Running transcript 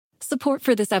Support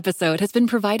for this episode has been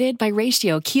provided by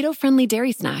Ratio keto-friendly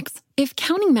dairy snacks. If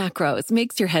counting macros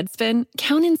makes your head spin,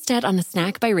 count instead on a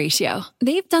snack by Ratio.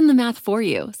 They've done the math for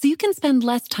you, so you can spend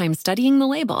less time studying the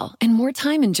label and more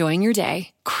time enjoying your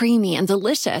day. Creamy and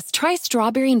delicious, try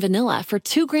strawberry and vanilla for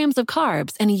 2 grams of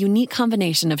carbs and a unique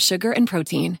combination of sugar and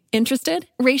protein. Interested?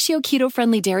 Ratio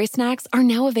keto-friendly dairy snacks are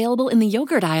now available in the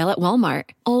yogurt aisle at Walmart.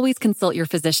 Always consult your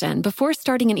physician before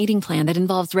starting an eating plan that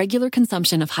involves regular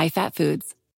consumption of high-fat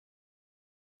foods.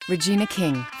 Regina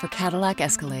King for Cadillac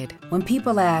Escalade. When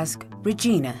people ask,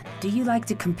 Regina, do you like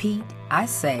to compete? I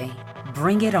say,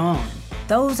 bring it on.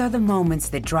 Those are the moments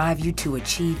that drive you to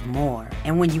achieve more.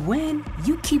 And when you win,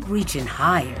 you keep reaching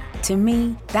higher. To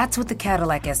me, that's what the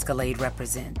Cadillac Escalade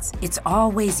represents. It's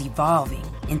always evolving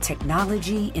in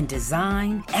technology, in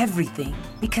design, everything.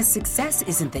 Because success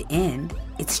isn't the end,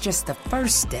 it's just the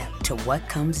first step to what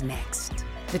comes next.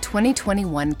 The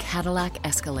 2021 Cadillac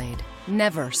Escalade.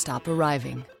 Never stop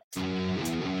arriving. Live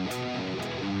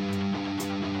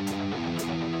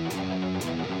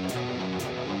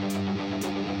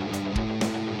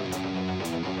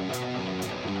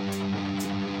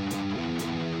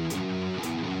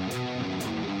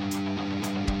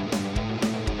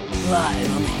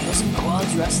on the Heels and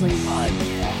Quads Wrestling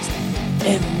Podcast.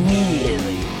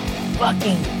 Immediately.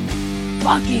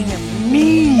 Fucking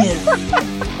immediately.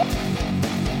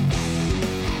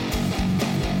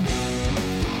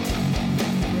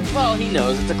 Well, he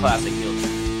knows it's a classic heel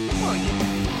turn.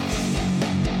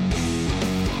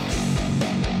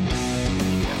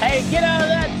 Hey, get out of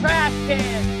that trash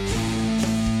can!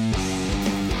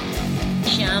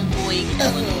 Shamboy,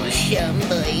 Illinois.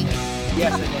 Shamboy.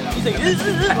 Yes, I did. I was like, this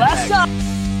is last stop!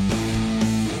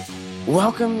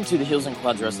 Welcome to the Heels and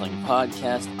Quads Wrestling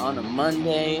Podcast on a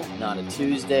Monday, not a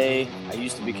Tuesday. I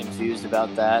used to be confused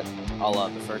about that, a la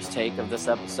the first take of this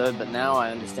episode, but now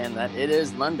I understand that it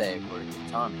is Monday, according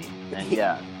to Tommy. And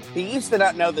yeah. He used to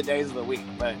not know the days of the week,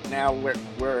 but now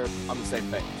we're on the same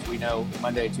page. We know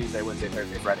Monday, Tuesday, Wednesday,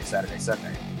 Thursday, Friday, Saturday,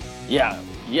 Sunday. Yeah.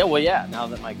 Now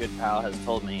that my good pal has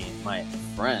told me, my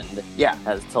friend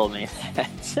has told me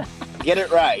that. Get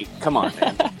it right. Come on,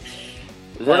 man.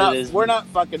 We're not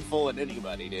fucking fooling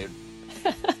anybody, dude.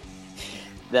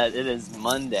 That it is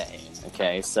Monday.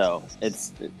 Okay, so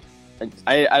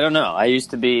I don't know. I used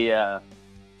to be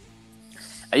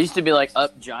like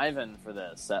up jiving for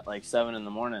this at like 7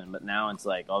 a.m, but now it's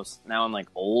like now I'm like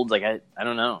old. Like I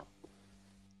don't know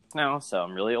now, so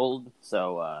I'm really old.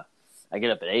 So I get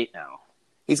up at 8 now.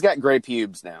 He's got gray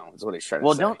pubes now. Is what he's trying to say.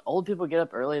 Well, don't old people get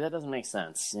up early? That doesn't make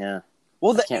sense. Yeah.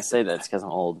 Well, I can't say that it's because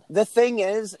I'm old. The thing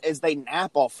is they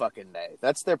nap all fucking day.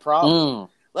 That's their problem.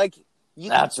 Like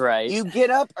that's right. You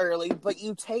get up early, but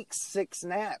you take 6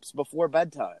 naps before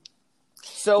bedtime.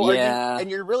 So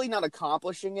you're really not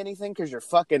accomplishing anything because you're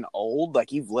fucking old.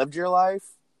 Like you've lived your life.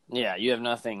 Yeah, you have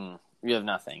nothing. You have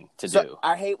nothing to do.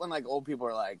 I hate when like old people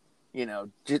are like,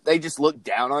 they just look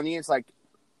down on you. It's like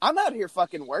I'm out here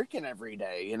fucking working every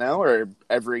day, or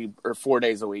 4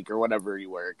 days a week or whatever you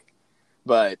work.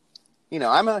 But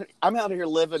I'm out here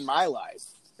living my life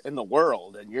in the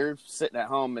world, and you're sitting at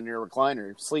home in your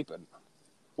recliner sleeping,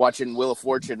 watching Wheel of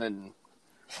Fortune and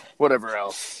whatever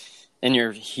else. In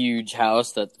your huge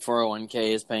house that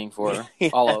 401k is paying for,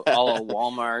 all of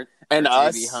Walmart and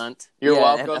us. JB Hunt. You're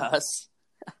welcome. And us.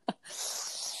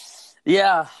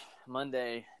 Yeah,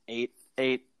 Monday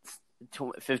 8:15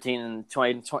 and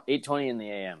 8:20 in the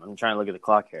a.m. I'm trying to look at the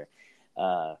clock here.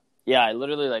 I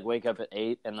literally like wake up at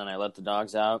 8 and then I let the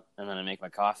dogs out and then I make my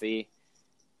coffee,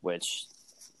 which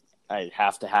I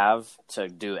have to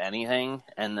do anything,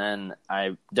 and then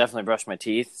I definitely brush my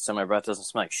teeth so my breath doesn't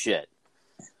smell like shit.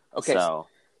 Okay,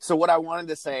 so what I wanted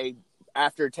to say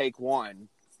after take 1,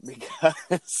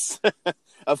 because,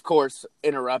 of course,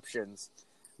 interruptions,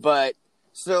 but,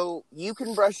 so you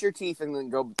can brush your teeth and then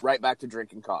go right back to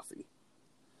drinking coffee.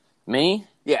 Me?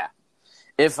 Yeah.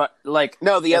 If I, like...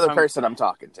 No, the other person I'm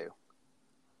talking to.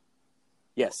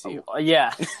 Yes, you.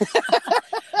 Yeah.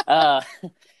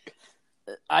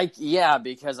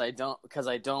 Because I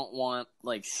don't want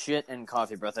like shit in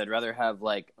coffee breath. I'd rather have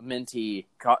like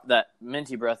that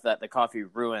minty breath that the coffee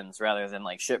ruins rather than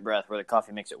like shit breath where the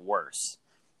coffee makes it worse.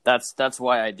 That's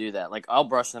why I do that. Like I'll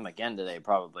brush them again today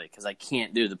probably because I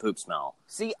can't do the poop smell.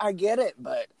 See, I get it,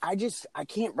 but I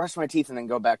can't brush my teeth and then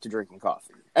go back to drinking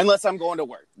coffee unless I'm going to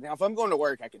work. Now, if I'm going to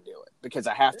work, I can do it because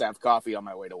I have to have coffee on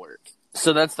my way to work.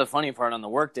 So that's the funny part. On the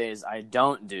work days, I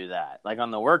don't do that. Like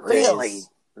on the work days. Really?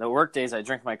 The work days, I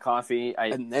drink my coffee.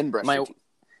 And then brush your teeth.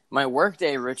 My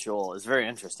workday ritual is very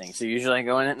interesting. So usually I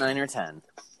go in at 9 or 10,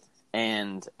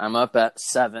 and I'm up at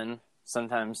 7,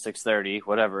 sometimes 6:30,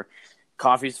 whatever.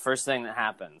 coffee's the first thing that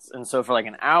happens. And so for like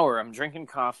an hour, I'm drinking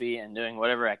coffee and doing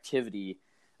whatever activity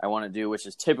I want to do, which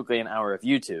is typically an hour of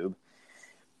YouTube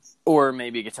or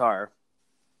maybe guitar.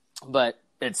 But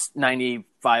it's 95%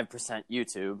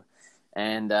 YouTube.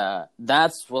 And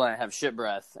that's when I have shit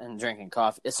breath and drinking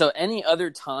coffee. So any other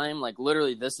time, like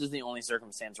literally this is the only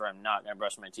circumstance where I'm not going to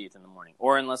brush my teeth in the morning.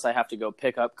 Or unless I have to go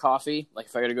pick up coffee, like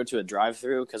if I got to go to a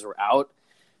drive-thru because we're out,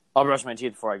 I'll brush my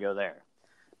teeth before I go there.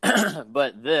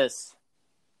 But this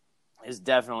is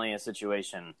definitely a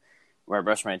situation where I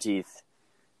brush my teeth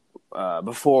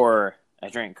before I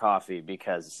drink coffee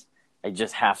because I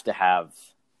just have to have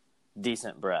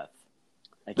decent breath.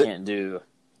 I can't do...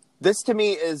 This, to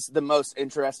me, is the most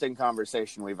interesting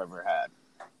conversation we've ever had.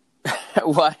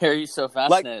 Why are you so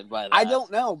fascinated by that? I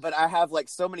don't know, but I have, like,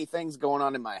 so many things going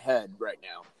on in my head right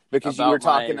now. Because About you were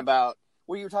talking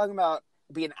about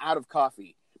being out of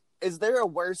coffee. Is there a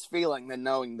worse feeling than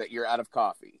knowing that you're out of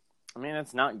coffee? I mean,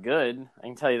 it's not good. I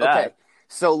can tell you that. Okay,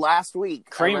 so last week...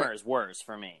 Creamer is worse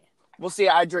for me. Well, see,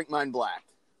 I drink mine black,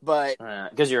 but...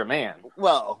 Because you're a man.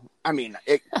 Well, I mean...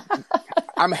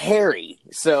 I'm hairy,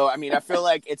 so I mean, I feel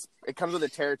like it comes with the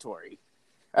territory.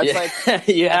 That's like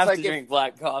you have to drink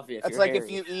black coffee. If that's you're like hairy.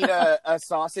 if you eat a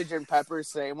sausage and pepper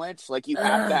sandwich, like you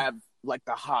have to have like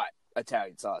the hot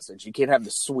Italian sausage. You can't have the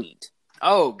sweet.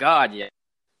 Oh God, yeah,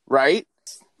 right?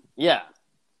 Yeah.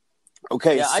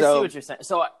 Okay, yeah, so I see what you're saying.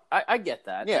 So I get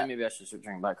that. Yeah. Maybe I should start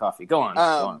drinking black coffee. Go on. Go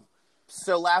on.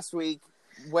 So last week,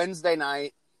 Wednesday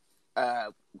night,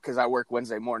 because I work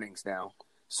Wednesday mornings now.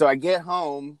 So I get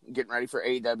home, getting ready for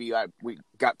AEW. We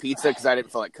got pizza because I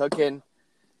didn't feel like cooking.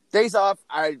 Days off,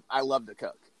 I love to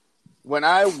cook. When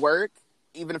I work,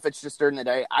 even if it's just during the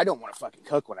day, I don't want to fucking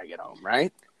cook when I get home,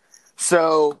 right?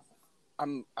 So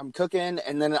I'm cooking,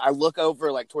 and then I look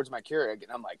over like towards my Keurig,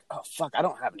 and I'm like, oh fuck, I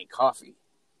don't have any coffee.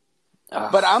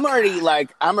 But I'm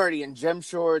already in gym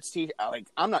shorts, like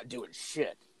I'm not doing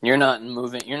shit. You're not in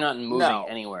moving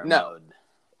anywhere mode.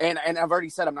 And I've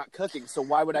already said I'm not cooking, so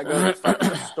why would I go to the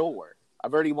fucking store?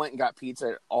 I've already went and got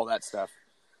pizza, all that stuff.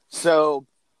 So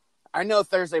I know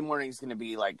Thursday morning is going to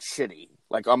be like shitty,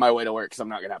 like on my way to work because I'm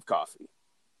not going to have coffee.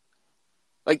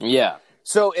 Like, yeah.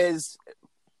 So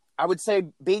I would say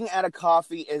being out of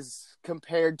coffee is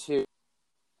compared to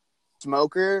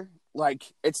smoker. Like,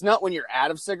 it's not when you're out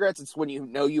of cigarettes; it's when you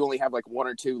know you only have like one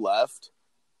or two left.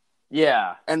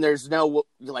 Yeah. And there's no,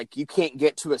 like, you can't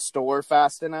get to a store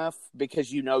fast enough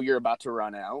because you know you're about to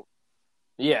run out.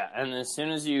 Yeah, and as soon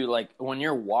as you, like, when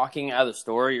you're walking out of the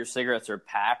store, your cigarettes are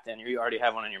packed and you already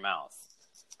have one in your mouth.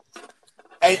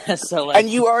 And, so, like, and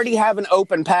you already have an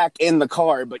open pack in the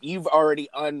car, but you've already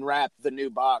unwrapped the new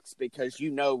box because you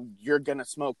know you're going to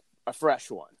smoke a fresh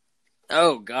one.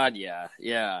 Oh, God, yeah.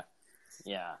 Yeah.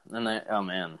 Yeah. And oh,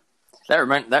 man.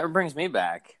 That brings me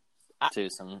back to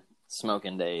some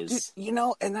smoking days. Dude, you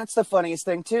know, and that's the funniest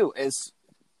thing too, is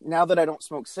now that I don't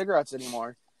smoke cigarettes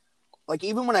anymore, like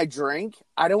even when I drink,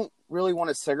 I don't really want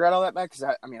a cigarette all that bad because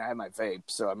I mean I have my vape,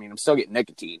 so I mean I'm still getting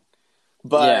nicotine.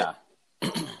 But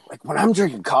like when I'm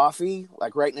drinking coffee,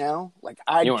 like right now, like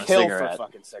I'd kill for a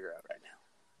fucking cigarette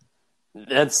right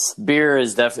now. Beer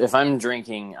is definitely, if I'm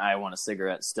drinking, I want a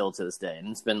cigarette still to this day, and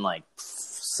it's been like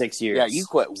 6 years. Yeah, you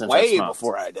quit way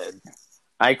before I did.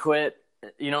 I quit.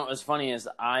 You know what was funny is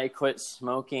I quit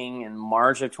smoking in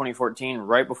March of 2014,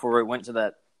 right before we went to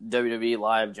that WWE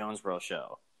Live Jonesboro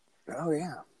show. Oh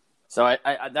yeah. So I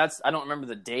don't remember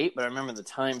the date, but I remember the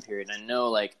time period. I know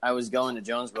like I was going to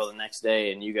Jonesboro the next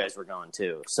day, and you guys were going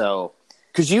too. So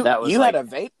because you had a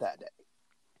vape that day.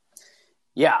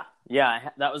 Yeah.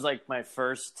 That was like my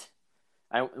first.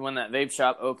 When that vape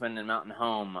shop opened in Mountain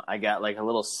Home, I got like a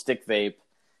little stick vape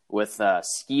with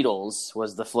Skeetles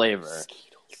was the flavor.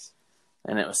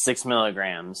 And it was 6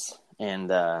 milligrams. And,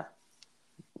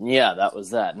 yeah, that was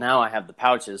that. Now I have the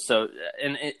pouches. So,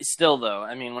 and still, though,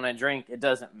 I mean, when I drink, it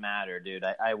doesn't matter, dude.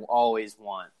 I always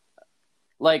want.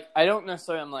 Like, I don't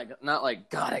necessarily, I'm like, not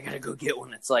like, God, I gotta go get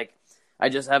one. It's like, I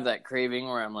just have that craving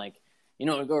where I'm like, you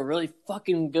know, it'd go really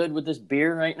fucking good with this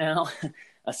beer right now.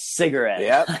 A cigarette.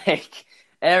 Yep. Like,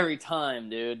 every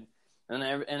time, dude.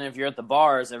 And if you're at the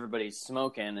bars, everybody's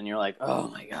smoking, and you're like, oh,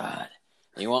 my God.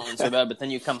 You want one so bad, but then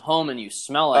you come home and you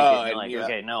smell like it, and you're like,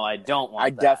 okay, no, I don't want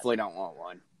that. I definitely don't want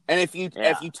one. And if you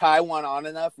tie one on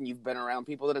enough and you've been around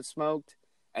people that have smoked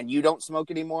and you don't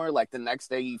smoke anymore, like the next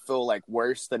day you feel like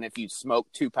worse than if you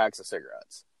smoked 2 packs of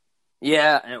cigarettes.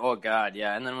 Yeah, oh God,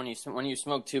 yeah. And then when you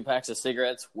smoke 2 packs of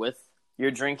cigarettes with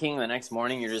your drinking, the next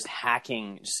morning you're just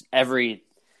hacking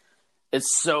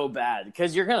it's so bad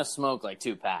because you're gonna smoke like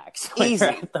 2 packs. Easy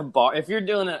at the bar. If you're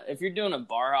doing a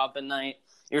bar hop at night,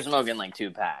 you're smoking like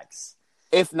 2 packs,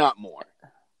 if not more.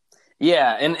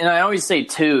 Yeah, and I always say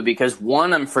two because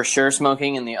one I'm for sure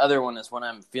smoking, and the other one is when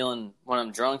I'm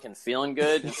drunk and feeling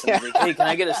good. And somebody's like, "Hey, can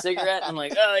I get a cigarette?" I'm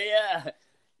like, "Oh yeah."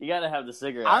 You got to have the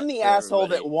cigarette. I'm the asshole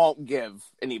everybody. that won't give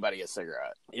anybody a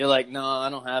cigarette. You're like, "No,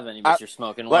 I don't have any," but you're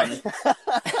smoking one.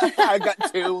 I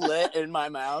got 2 lit in my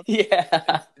mouth.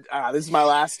 Yeah. This is my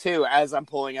last 2 as I'm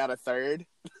pulling out a third.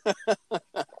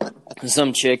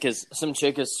 Some chick is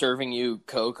serving you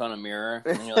Coke on a mirror,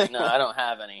 and you're like, "No, I don't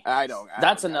have any."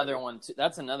 That's another one too.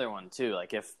 That's another one too.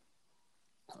 Like if,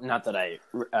 not that I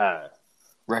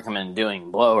recommend doing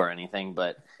blow or anything,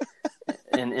 but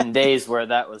in days where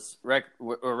that was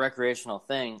a recreational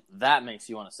thing, that makes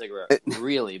you want a cigarette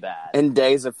really bad. In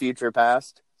days of future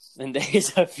past. In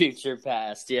days of future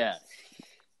past, yeah.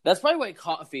 That's probably why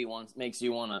coffee makes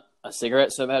you want a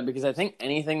cigarette so bad, because I think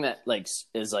anything that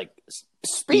is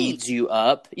speeds you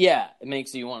up, yeah, it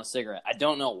makes you want a cigarette. I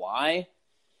don't know why,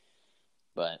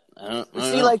 but I don't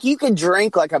know. Like you could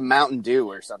drink like a Mountain Dew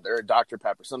or something, or a Dr.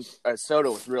 Pepper, a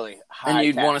soda with really high and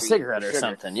you'd want a caffeine cigarette or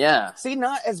something, yeah. See,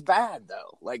 not as bad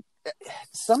though. Like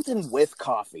something with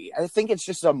coffee. I think it's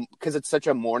just because it's such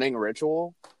a morning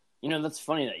ritual. You know, that's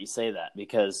funny that you say that,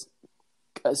 because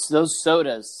those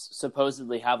sodas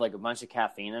supposedly have like a bunch of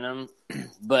caffeine in them,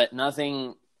 but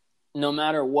nothing, no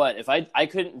matter what, if I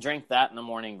couldn't drink that in the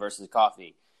morning versus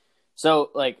coffee.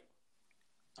 So like,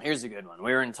 here's a good one.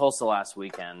 We were in Tulsa last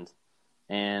weekend,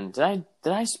 and did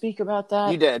I speak about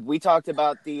that? You did. We talked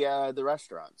about the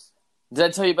restaurants. Did I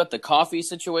tell you about the coffee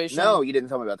situation? No, you didn't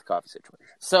tell me about the coffee situation.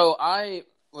 So I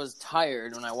was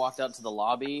tired when I walked out to the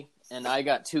lobby, and I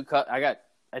got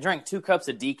I drank 2 cups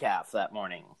of decaf that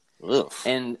morning. Ugh.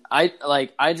 And I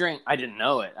didn't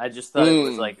know it. I just thought it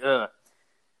was like, ugh.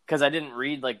 Because I didn't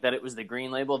read that it was the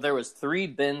green label. There was 3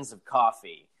 bins of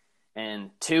coffee,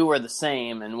 and 2 were the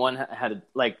same, and one had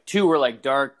 2 were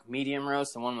dark medium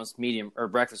roast, and one was medium or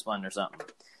breakfast blend or something.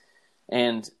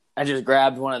 And I just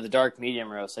grabbed one of the dark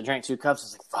medium roasts. I drank 2 cups. I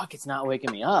was like, fuck, it's not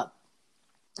waking me up.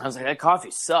 I was like, that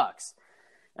coffee sucks.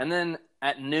 And then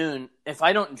at noon, if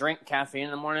I don't drink caffeine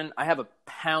in the morning, I have a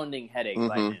pounding headache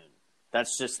by noon.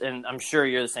 That's just, and I'm sure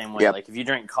you're the same way. Yep. If you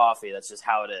drink coffee, that's just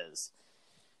how it is.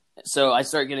 So I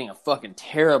start getting a fucking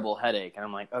terrible headache, and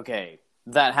I'm like, okay,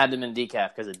 that had to have been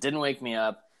decaf because it didn't wake me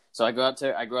up. So I go out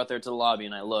there to the lobby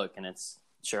and I look, and it's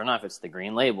sure enough, it's the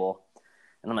green label.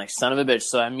 And I'm like, son of a bitch.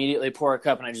 So I immediately pour a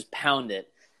cup and I just pound it.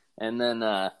 And then,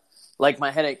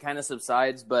 my headache kind of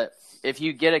subsides. But if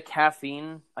you get a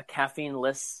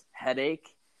caffeine-less headache,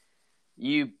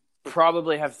 you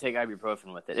probably have to take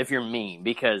ibuprofen with it if you're me,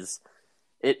 because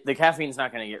the caffeine's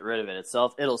not going to get rid of it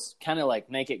itself. It'll kind of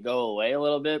make it go away a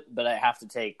little bit, but I have to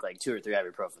take 2 or 3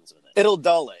 ibuprofens with it. It'll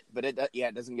dull it, but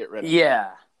it doesn't get rid of it.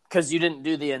 Yeah, because you didn't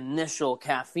do the initial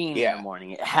caffeine in the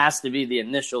morning. It has to be the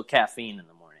initial caffeine in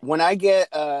the morning. When I get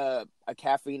a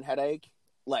caffeine headache,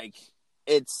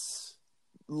 it's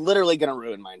literally going to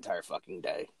ruin my entire fucking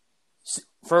day.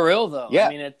 For real, though. Yeah. I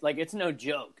mean, it's no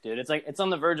joke, dude. It's on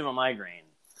the verge of a migraine.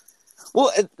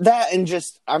 Well, that and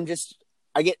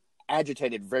I get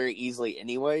agitated very easily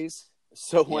anyways.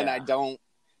 So when I don't,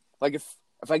 if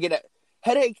I get a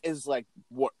headache is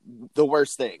the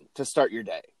worst thing to start your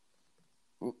day.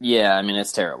 Yeah, I mean,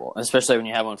 it's terrible, especially when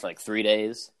you have one for 3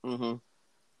 days. Mm-hmm.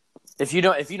 If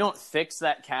you don't fix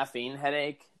that caffeine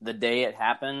headache the day it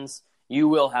happens, you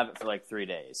will have it for 3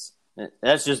 days.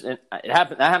 That's just it.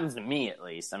 That happens to me at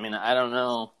least. I mean, I don't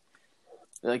know.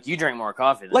 You drink more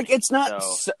coffee than me,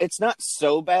 it's not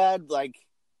so bad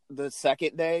the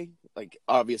second day,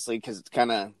 obviously, because it's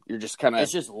you're just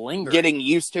it's just lingering, getting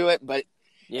used to it, but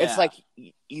it's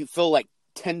you feel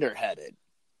tender-headed.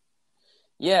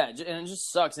 Yeah, and it just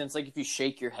sucks. And it's if you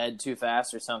shake your head too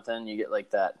fast or something, you get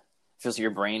that. It feels like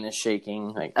your brain is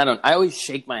shaking. I always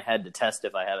shake my head to test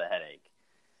if I have a headache.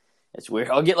 It's weird.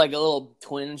 I'll get a little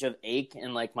twinge of ache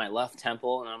in my left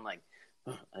temple, and I'm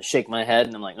I shake my head,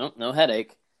 and I'm oh, no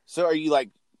headache. So are you like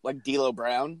D'Lo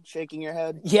Brown shaking your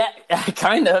head? Yeah,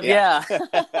 kind of. Yeah.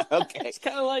 Okay, it's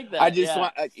kind of like that. I just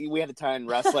want we had to tie in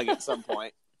wrestling at some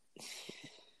point.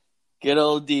 Good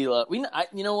old D'Lo.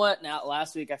 You know what? Now,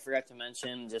 last week I forgot to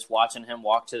mention just watching him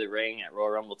walk to the ring at Royal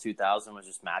Rumble 2000 was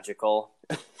just magical.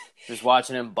 Just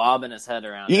watching him bobbing his head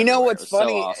around. You know what's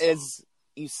funny so awesome. is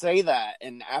you say that,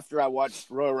 and after I watched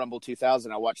Royal Rumble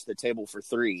 2000, I watched The Table for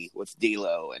Three with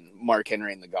D'Lo and Mark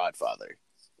Henry and The Godfather.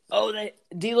 Oh,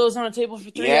 D'Lo's on a Table for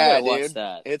Three? Yeah, I watched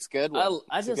that. It's good.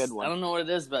 I good one. I don't know what it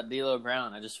is about D'Lo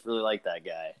Brown. I just really like that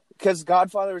guy. Because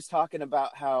Godfather was talking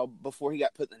about how before he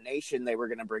got put in the Nation, they were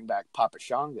going to bring back Papa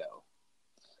Shango.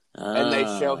 And they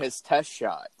show his test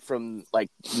shot from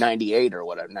 98 or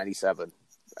whatever, 97.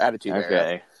 Attitude Era.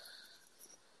 Okay.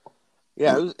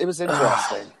 Yeah, it was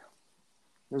interesting.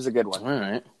 It was a good one. All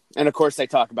right. And of course, they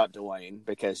talk about Dwayne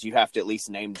because you have to at least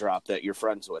name drop that you're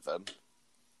friends with him.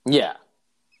 Yeah.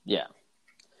 Yeah.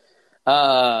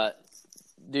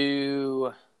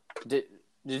 Did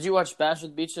you watch Bash at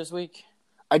the Beach this week?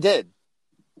 I did.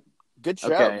 Good show,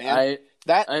 man.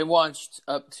 I watched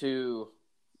up to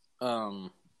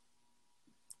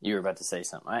you were about to say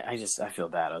something. I feel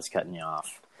bad. I was cutting you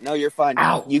off. No, you're fine.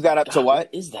 Ow. You got up to what? What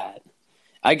is that?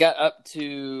 I got up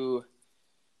to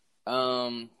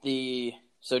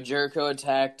so Jericho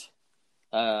attacked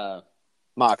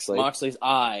Moxley's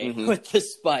eye with the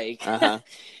spike. Uh-huh.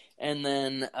 And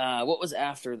then what was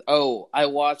after? Oh, I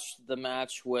watched the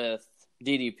match with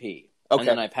DDP. Okay. And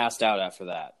then I passed out after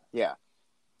that. Yeah.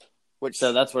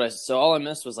 So that's what so all I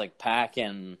missed was like Pac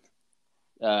and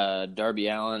Darby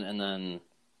Allin, and then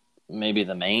maybe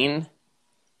the main,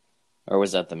 or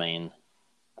was that the main?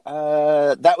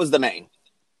 That was the main.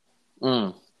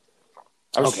 Mm.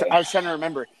 I was trying to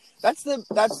remember. That's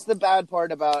the bad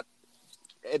part about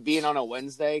it being on a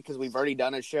Wednesday, because we've already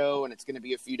done a show and it's going to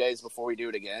be a few days before we do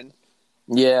it again.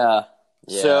 Yeah.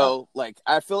 So like,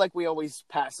 I feel like we always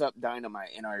pass up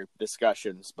Dynamite in our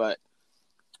discussions, but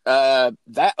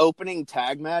that opening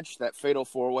tag match, that fatal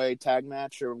 4-way tag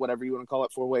match, or whatever you want to call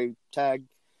it, 4-way tag,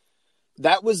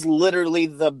 that was literally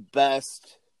the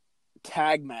best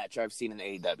tag match I've seen in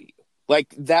AEW.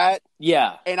 Like that.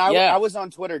 Yeah. And I was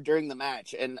on Twitter during the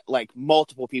match, and like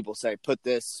multiple people say, put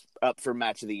this up for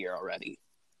match of the year already.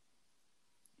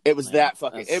 It was that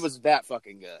fucking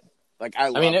good. Like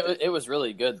I mean, it was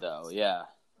really good though. Yeah.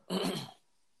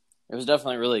 It was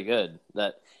definitely really good.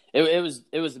 That it was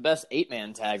the best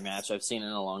 8-man tag match I've seen in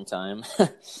a long time.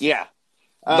 Yeah.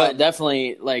 But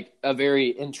definitely like a very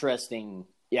interesting.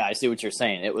 Yeah, I see what you're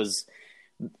saying. It was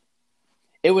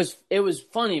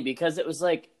funny because it was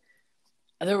like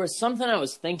there was something I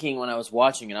was thinking when I was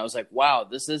watching, and I was like, wow,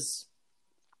 this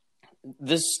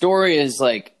story is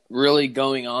like really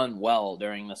going on well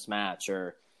during this match,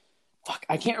 or fuck,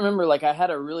 I can't remember. Like I had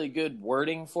a really good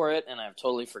wording for it and I've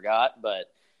totally forgot, but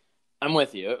I'm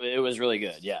with you. It was really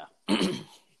good. Yeah.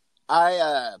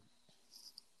 I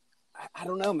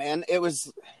don't know, man. It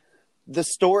was the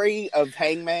story of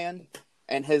Hangman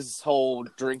and his whole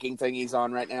drinking thing he's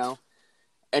on right now.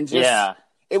 And just,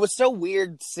 it was so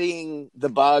weird seeing the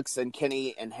Bucks and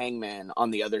Kenny and Hangman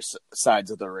on the other sides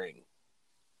of the ring,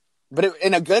 but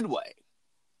in a good way.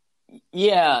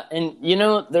 Yeah. And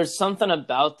there's something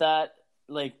about that.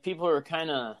 Like people are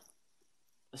kind of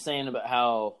saying about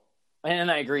how, and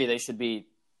I agree, they should be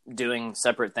doing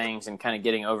separate things and kind of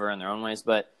getting over in their own ways.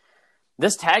 But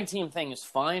this tag team thing is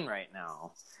fine right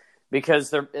now because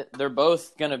they're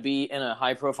both going to be in a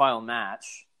high profile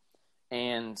match.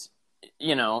 And,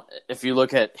 if you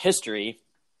look at history,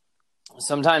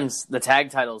 sometimes the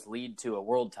tag titles lead to a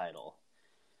world title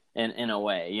in a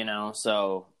way,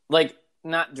 so like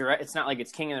not direct. It's not like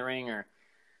it's King of the Ring or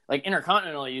like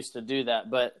Intercontinental used to do that,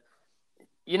 but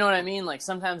you know what I mean? Like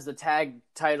sometimes the tag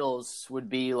titles would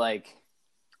be like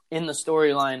in the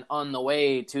storyline on the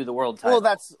way to the world title. Well,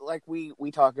 that's like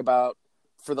we talk about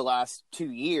for the last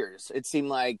 2 years. It seemed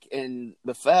like in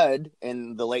the Fed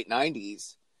in the late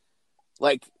 90s,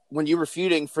 like when you were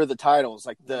feuding for the titles,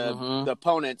 like the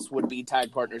opponents would be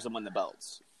tag partners and win the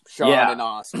belts. Shawn and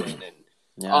Austin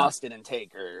and Austin and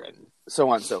Taker and so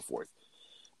on and so forth.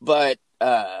 But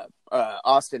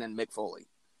Austin and Mick Foley.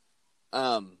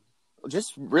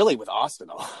 Just really with Austin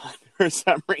a lot for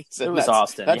some reason. It was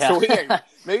Austin. That's weird.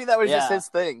 Maybe that was just his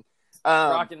thing.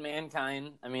 Rock and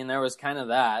Mankind. I mean, there was kind of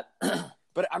that.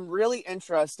 But I'm really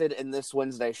interested in this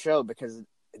Wednesday show because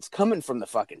it's coming from the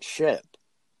fucking ship.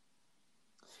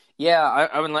 Yeah,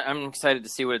 I'm excited to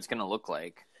see what it's going to look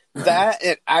like.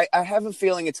 I have a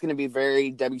feeling it's going to be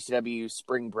very WCW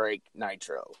Spring Break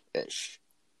Nitro-ish,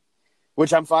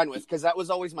 which I'm fine with because that was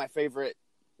always my favorite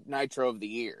Nitro of the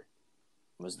year.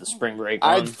 Was the Spring Break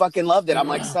one? I fucking loved it. I'm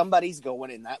like, somebody's going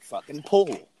in that fucking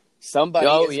pool. Somebody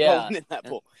is going in that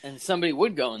pool. And somebody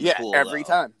would go in the pool. Every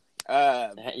time.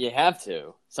 You have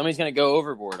to. Somebody's going to go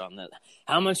overboard on that.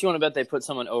 How much you want to bet they put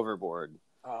someone overboard?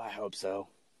 Oh, I hope so.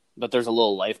 But there's a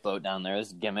little lifeboat down there.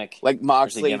 This gimmick. Like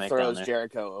Moxley throws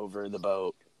Jericho over the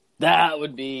boat. That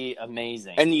would be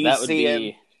amazing. And you see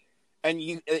him. And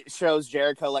it shows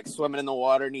Jericho like swimming in the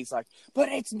water, and he's like, "But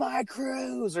it's my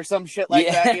cruise" or some shit like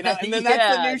that, And then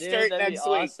that's the new shirt next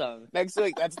week. Awesome. Next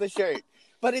week, that's the shirt.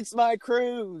 But it's my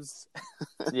cruise.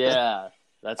 Yeah,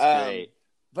 that's great.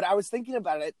 But I was thinking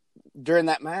about it during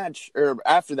that match, or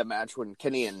after that match, when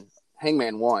Kenny and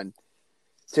Hangman won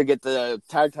to get the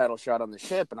tag title shot on the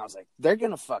ship, and I was like, they're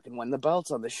gonna fucking win the belts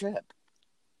on the ship.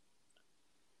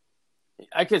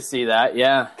 I could see that,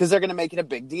 yeah. Because they're going to make it a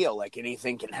big deal. Like,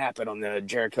 anything can happen on the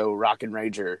Jericho Rock and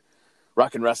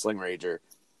Wrestling Rager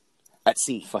at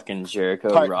sea. Fucking Jericho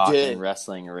Part Rock deux. and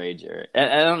Wrestling Rager.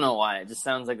 I don't know why. It just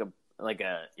sounds like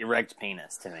a erect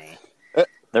penis to me.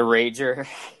 The Rager.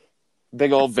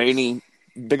 Big old veiny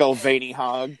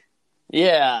hog.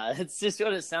 Yeah, it's just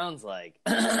what it sounds like.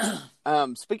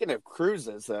 Speaking of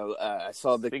cruises, though, I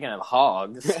saw the Speaking of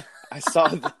hogs. I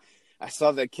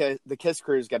saw the Kiss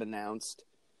cruise get announced,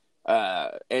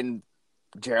 and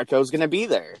Jericho's going to be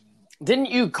there.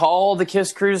 Didn't you call the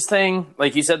Kiss Cruise thing?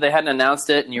 Like, you said they hadn't announced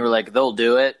it, and you were like, they'll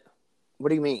do it. What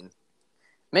do you mean?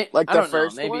 Like the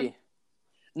first maybe. one?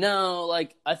 No,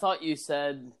 like, I thought you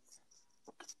said...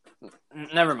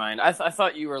 Never mind. I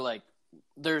thought you were like,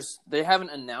 they haven't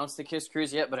announced the Kiss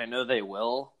Cruise yet, but I know they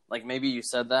will. Like, maybe you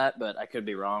said that, but I could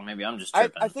be wrong. Maybe I'm just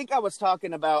tripping. I think I was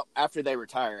talking about after they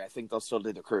retire. I think they'll still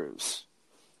do the cruise.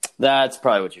 That's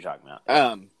probably what you're talking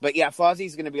about. But yeah,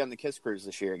 Fozzie's going to be on the Kiss Cruise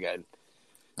this year again.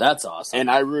 That's awesome.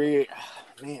 And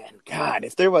man, God,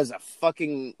 if there was a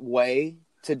fucking way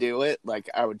to do it, like,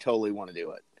 I would totally want to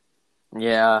do it.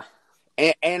 Yeah.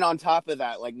 And on top of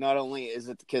that, like, not only is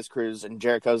it the Kiss Cruise and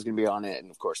Jericho's going to be on it, and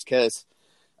of course Kiss,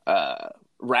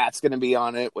 Rat's going to be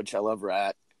on it, which I love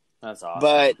Rat. That's awesome.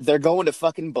 But they're going to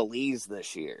fucking Belize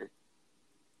this year.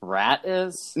 Rat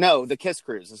is? No, the Kiss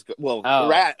Cruise is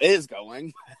Rat is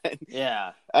going.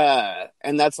 Yeah.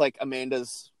 And that's like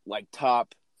Amanda's like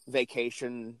top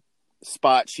vacation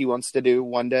spot she wants to do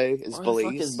one day is Where Belize.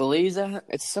 the fuck is Belize at?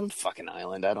 It's some fucking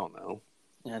island. I don't know.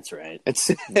 That's right. It's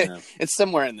Yeah. it's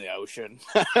somewhere in the ocean.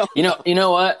 You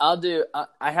know what?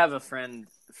 I have a friend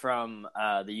from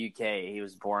the UK. He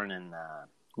was born in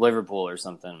Liverpool or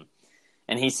something.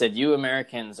 And he said, you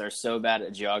Americans are so bad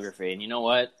at geography. And you know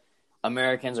what?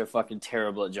 Americans are fucking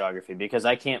terrible at geography because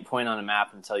I can't point on a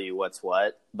map and tell you what's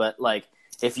what. But, like,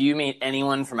 if you meet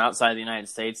anyone from outside the United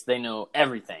States, they know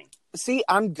everything. See,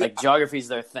 I'm good. Like, geography's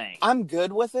their thing. I'm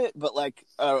good with it, but like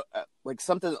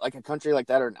something like a country like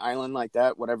that or an island like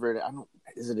that, whatever.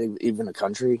 Is it even a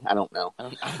country? I don't know. I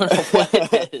don't know what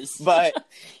it is. But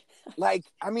like,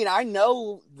 I mean, I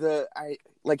know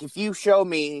like if you show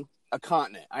me a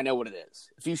continent, I know what it is.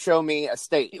 If you show me a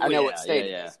state, I know what state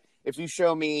it is. If you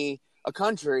show me a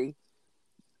country,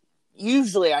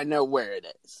 usually I know where it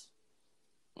is.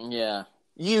 Yeah.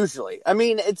 Usually. I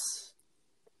mean,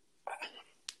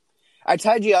 I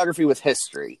tied geography with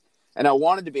history, and I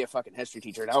wanted to be a fucking history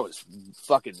teacher, and I was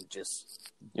fucking just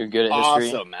You're good at history?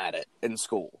 awesome at it in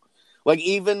school. Like,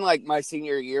 even like my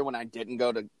senior year when I didn't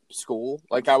go to school,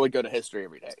 like I would go to history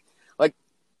every day. Like,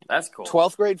 that's cool.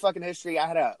 12th grade fucking history, I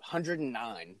had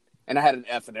 109, and I had an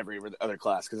F in every other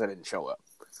class because I didn't show up.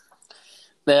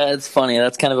 That's funny.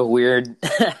 That's kind of a weird.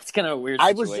 That's kind of a weird. I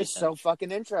situation. was just so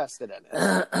fucking interested in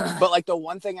it. But like the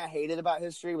one thing I hated about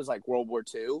history was like World War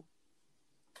II,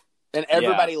 and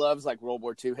everybody loves like World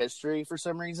War II history for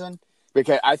some reason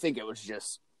because I think it was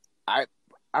just I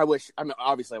wish. I mean,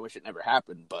 obviously, I wish it never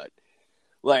happened, but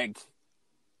like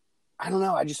I don't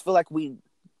know. I just feel like we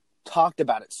talked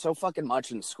about it so fucking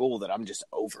much in school that I'm just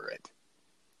over it.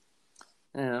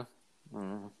 Yeah,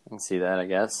 I can see that. I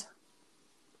guess.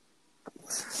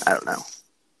 I don't know.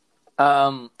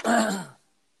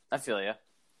 I feel you.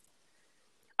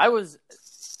 I don't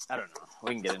know.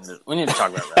 We can get into it. We need to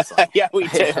talk about wrestling. Yeah, we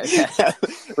do.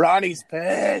 Ronnie's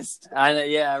pissed. I know,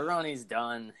 yeah, Ronnie's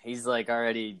done. He's like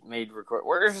already made record.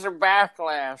 Where's the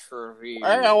Backlash review?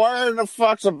 Where the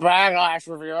fuck's the Backlash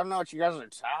review? I don't know what you guys are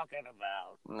talking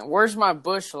about. Where's my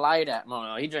Bush Light at?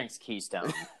 No, he drinks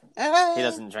Keystone. He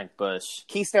doesn't drink Bush.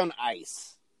 Keystone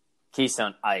Ice.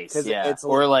 Keystone Ice, 'Cause yeah. it's a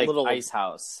or like little- Ice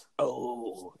House.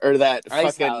 Oh, or that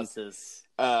Ice fucking House is...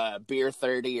 Beer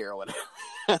 30 or whatever.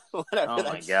 Whatever Oh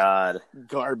my that god.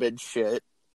 garbage shit.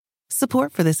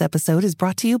 Support for this episode is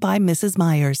brought to you by Mrs.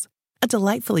 Meyer's. A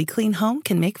delightfully clean home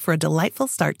can make for a delightful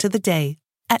start to the day.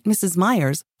 At Mrs.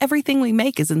 Meyer's, everything we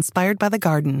make is inspired by the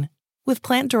garden. With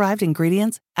plant-derived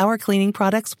ingredients, our cleaning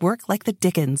products work like the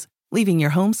dickens, leaving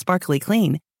your home sparkly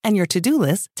clean and your to-do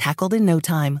list tackled in no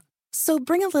time. So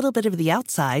bring a little bit of the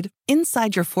outside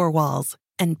inside your four walls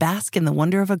and bask in the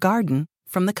wonder of a garden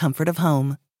from the comfort of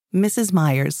home. Mrs.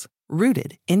 Meyer's,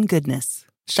 rooted in goodness.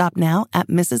 Shop now at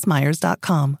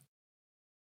mrsmeyers.com.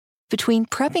 Between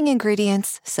prepping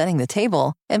ingredients, setting the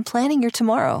table, and planning your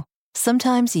tomorrow,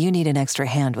 sometimes you need an extra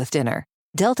hand with dinner.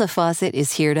 Delta Faucet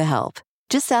is here to help.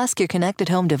 Just ask your connected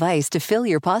home device to fill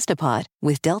your pasta pot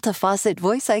with Delta Faucet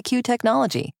Voice IQ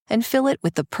technology and fill it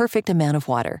with the perfect amount of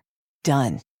water.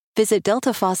 Done. Visit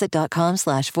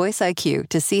deltafaucet.com/voiceIQ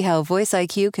to see how Voice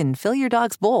IQ can fill your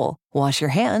dog's bowl, wash your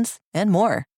hands, and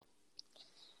more.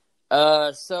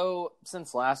 So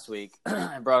since last week,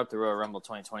 I brought up the Royal Rumble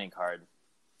 2020 card.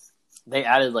 They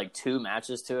added like 2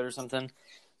 matches to it or something.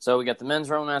 So we got the men's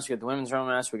Rumble match, we got the women's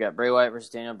Rumble match, we got Bray Wyatt versus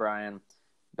Daniel Bryan,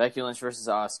 Becky Lynch versus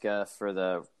Asuka for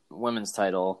the women's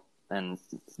title, and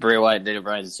Bray Wyatt, Daniel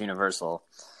Bryan is Universal.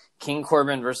 King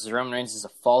Corbin versus Roman Reigns is a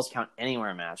Falls Count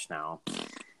Anywhere match now.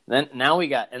 Then we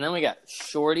got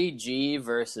Shorty G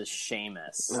versus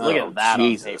Sheamus. Look at that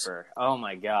Jesus. On paper. Oh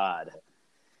my god.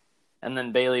 And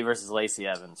then Bayley versus Lacey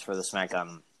Evans for the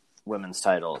SmackDown Women's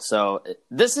title. So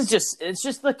this is just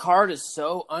the card is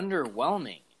so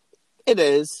underwhelming. It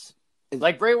is.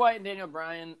 Like Bray Wyatt and Daniel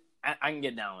Bryan, I can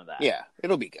get down with that. Yeah,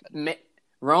 it'll be good.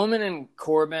 Roman and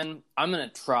Corbin, I'm gonna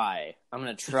try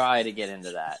to get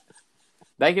into that.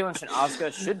 Becky Lynch and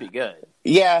Asuka should be good.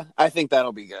 Yeah, I think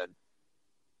that'll be good.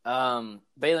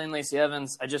 Bayley and Lacey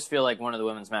Evans, I just feel like one of the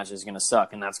women's matches is gonna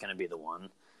suck, and that's gonna be the one.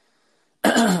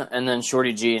 And then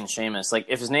Shorty G and Sheamus. Like,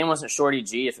 if his name wasn't Shorty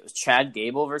G, if it was Chad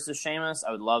Gable versus Sheamus,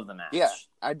 I would love the match. Yeah,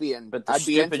 I'd be in. But the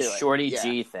stupid Shorty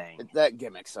G thing. That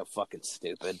gimmick's so fucking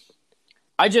stupid.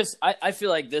 I feel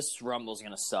like this Rumble's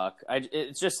gonna suck.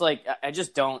 It's just like I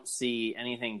just don't see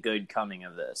anything good coming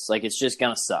of this. Like, it's just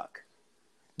gonna suck.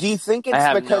 Do you think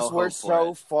it's because we're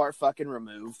so far fucking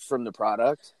removed from the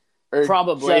product? Or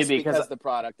probably just because the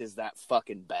product is that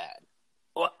fucking bad?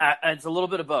 Well, it's a little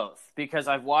bit of both, because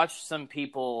I've watched some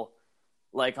people,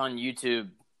 like on YouTube,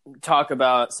 talk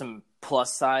about some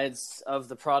plus sides of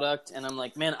the product, and I'm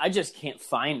like, man, I just can't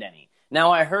find any.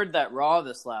 Now, I heard that Raw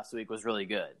this last week was really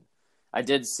good. I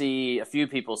did see a few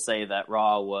people say that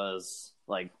Raw was,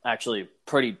 like, actually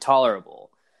pretty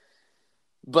tolerable.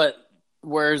 But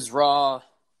where's Raw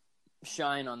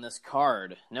shine on this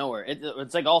card? Nowhere.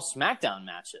 It's like all SmackDown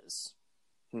matches.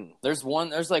 There's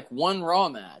like one Raw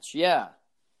match. Yeah.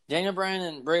 Daniel Bryan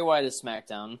and Bray Wyatt is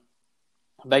SmackDown.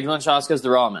 Becky Lynch Asuka is the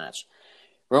Raw match.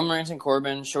 Roman Reigns and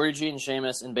Corbin, Shorty G and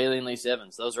Sheamus, and Bayley and Lacey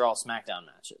Evans. Those are all SmackDown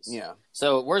matches. Yeah.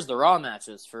 So where's the Raw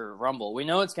matches for Rumble? We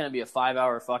know it's going to be a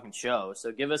 5-hour fucking show.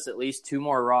 So give us at least 2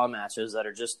 more Raw matches that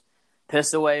are just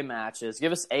piss away matches.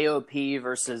 Give us AOP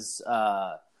versus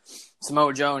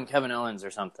Samoa Joe and Kevin Owens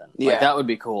or something. Yeah. Like, that would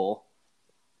be cool.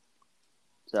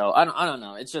 So I don't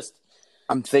know. It's just.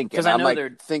 I'm thinking. I'm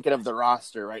like thinking of the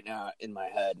roster right now in my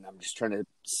head, and I'm just trying to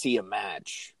see a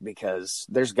match because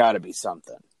there's got to be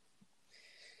something.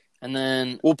 And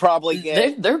then we'll probably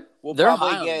get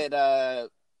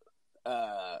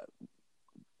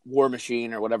War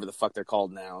Machine or whatever the fuck they're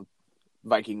called now,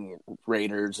 Viking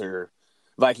Raiders or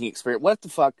Viking Experience. What the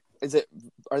fuck is it?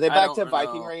 Are they back to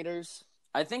Viking Raiders?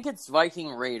 I think it's Viking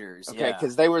Raiders. Okay,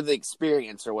 because they were the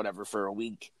Experience or whatever for a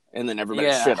week, and then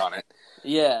everybody shit on it.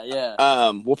 Yeah.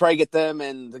 We'll probably get them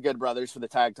and the Good Brothers for the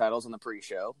tag titles on the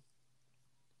pre-show,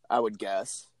 I would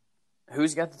guess.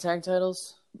 Who's got the tag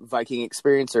titles? Viking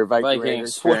Experience or Viking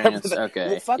Raiders. Experience.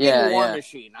 Okay. War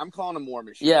Machine. I'm calling them War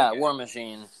Machine. Yeah, War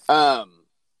Machine.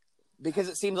 Because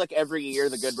it seems like every year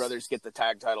the Good Brothers get the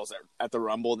tag titles at the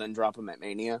Rumble, then drop them at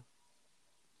Mania.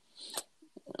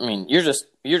 I mean, you're just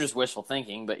wishful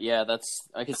thinking, but yeah,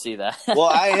 I can see that. Well,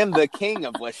 I am the king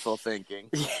of wishful thinking.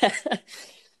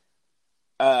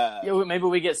 Yeah, maybe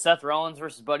we get Seth Rollins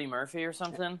versus Buddy Murphy or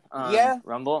something on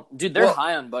Rumble. Dude, they're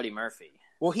high on Buddy Murphy.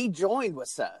 Well, he joined with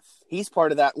Seth. He's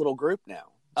part of that little group now.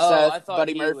 Oh, Seth, I thought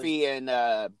Buddy Murphy, and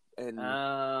AOP.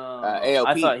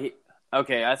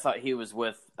 I thought he was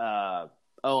with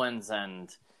Owens and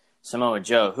Samoa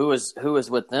Joe. Who was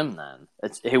with them then?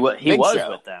 He was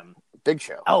with them. Big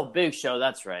Show. Oh, Big Show.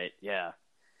 That's right. Yeah.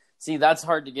 See, that's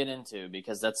hard to get into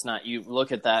because that's not. You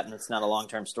look at that and it's not a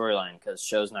long-term storyline because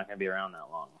show's not going to be around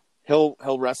that long. He'll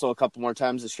wrestle a couple more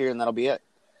times this year and that'll be it.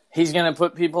 He's going to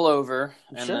put people over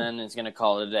and then he's going to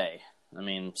call it a day. I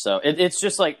mean, so it's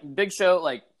just like Big Show.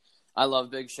 Like, I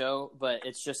love Big Show, but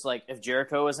it's just like if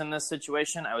Jericho was in this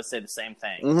situation, I would say the same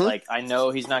thing. Mm-hmm. Like, I know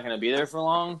he's not going to be there for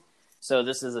long, so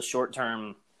this is a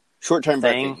short-term thing.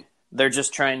 Booking. They're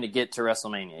just trying to get to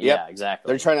WrestleMania. Yep. Yeah,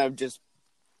 exactly. They're trying to just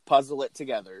puzzle it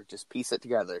together, just piece it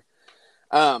together.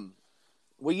 Well,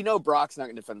 you know Brock's not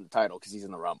going to defend the title because he's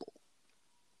in the Rumble.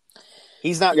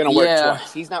 He's not going to work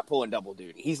twice. He's not pulling double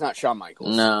duty. He's not Shawn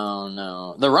Michaels.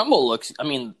 No. The Rumble looks... I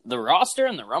mean, the roster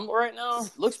in the Rumble right now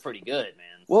looks pretty good,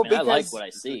 man. Well, I like what I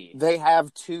see. They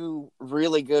have 2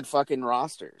 really good fucking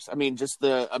rosters. I mean, just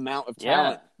the amount of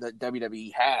talent that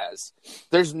WWE has.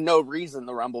 There's no reason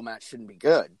the Rumble match shouldn't be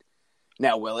good.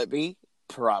 Now, will it be?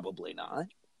 Probably not.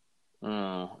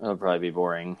 It'll probably be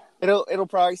boring. It'll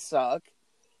probably suck.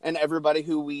 And everybody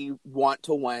who we want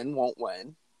to win won't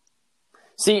win.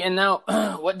 See, and now,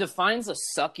 what defines a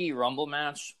sucky Rumble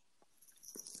match?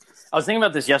 I was thinking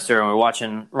about this yesterday when we were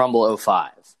watching Rumble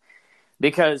 05.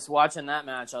 Because watching that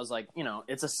match, I was like,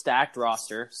 it's a stacked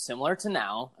roster, similar to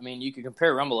now. I mean, you could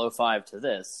compare Rumble 05 to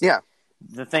this. Yeah.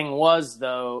 The thing was,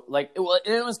 though, like, it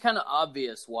was kind of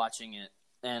obvious watching it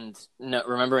and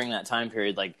remembering that time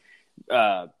period. Like,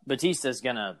 Batista's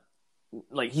going to,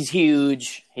 like, he's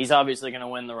huge. He's obviously going to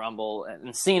win the Rumble.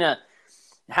 And Cena,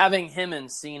 having him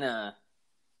and Cena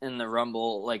in the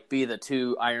Rumble, like, be the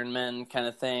two Iron Men kind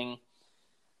of thing,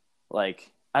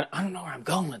 like, I don't know where I'm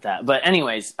going with that. But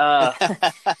anyways, I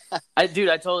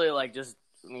totally, like, just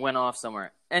went off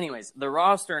somewhere. Anyways, the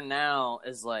roster now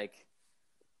is, like,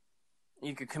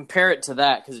 you could compare it to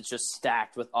that because it's just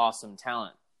stacked with awesome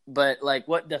talent. But, like,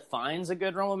 what defines a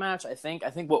good Rumble match, I think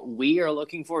what we are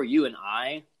looking for, you and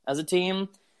I, as a team,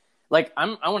 like, I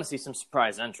want to see some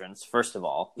surprise entrance, first of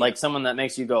all. Like, someone that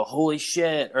makes you go, holy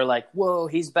shit, or, like, whoa,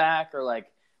 he's back, or, like,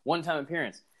 one-time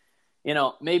appearance.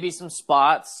 Maybe some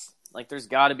spots. Like, there's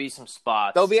got to be some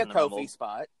spots. There'll be a Kofi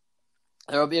spot.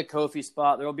 There'll be a Kofi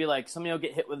spot. There'll be, like, somebody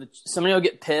will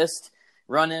get pissed,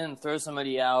 run in and throw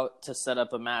somebody out to set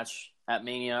up a match at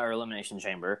Mania or Elimination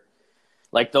Chamber.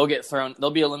 Like, they'll get thrown.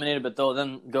 They'll be eliminated, but they'll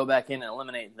then go back in and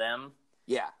eliminate them.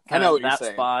 Yeah. I know what you're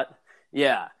saying. That spot.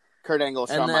 Yeah. Kurt Angle,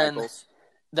 Shawn Michaels.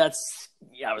 I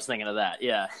was thinking of that.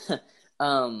 Yeah.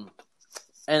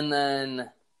 And then,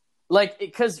 like,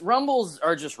 because Rumbles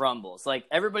are just Rumbles. Like,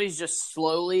 everybody's just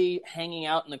slowly hanging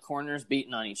out in the corners,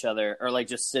 beating on each other, or, like,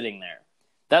 just sitting there.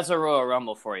 That's a Royal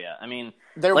Rumble for you. I mean,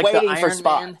 they're like waiting for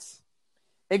spots.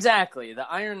 Exactly. The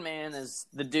Iron Man is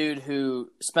the dude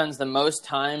who spends the most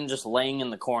time just laying in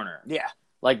the corner. Yeah.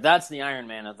 Like, that's the Iron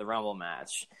Man of the Rumble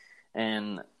match.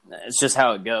 And it's just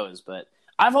how it goes. But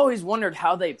I've always wondered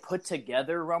how they put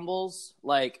together Rumbles.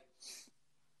 Like,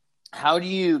 how do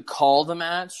you call the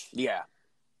match? Yeah.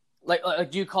 Like,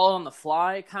 do you call it on the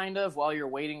fly, kind of, while you're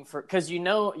waiting for... Because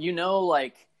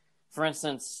like, for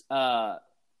instance...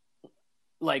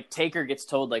 like, Taker gets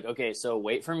told, like, okay, so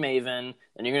wait for Maven,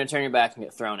 then you're going to turn your back and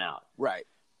get thrown out. Right.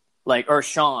 Like, or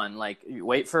Shawn, like, you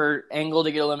wait for Angle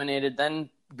to get eliminated, then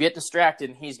get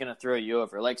distracted, and he's going to throw you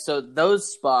over. Like, so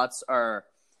those spots are,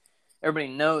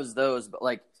 everybody knows those, but,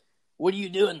 like, what do you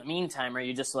do in the meantime? Are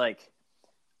you just, like,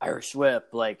 Irish whip,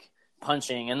 like,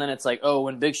 punching, and then it's like, oh,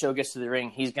 when Big Show gets to the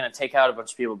ring, he's going to take out a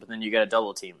bunch of people, but then you got to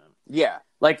double team him. Yeah.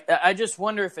 Like, I just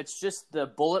wonder if it's just the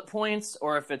bullet points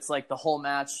or if it's like the whole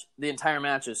match, the entire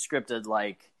match is scripted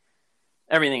like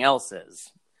everything else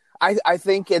is. I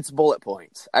think it's bullet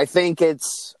points. I think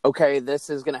it's, okay, this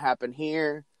is going to happen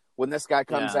here. When this guy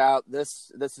comes out,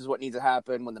 this is what needs to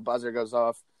happen. When the buzzer goes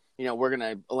off, we're going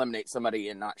to eliminate somebody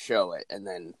and not show it, and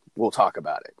then we'll talk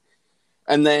about it.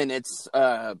 And then it's,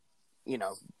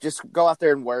 just go out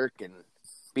there and work and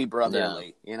be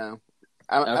brotherly,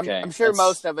 I'm sure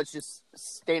most of it's just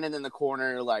standing in the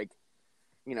corner, like,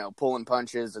 pulling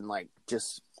punches and, like,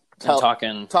 just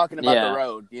talking about the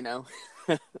road,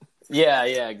 Yeah,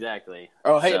 exactly.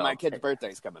 Oh, hey, my kid's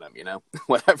birthday's coming up,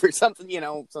 whatever, something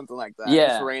like that. Yeah.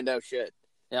 Just rando shit.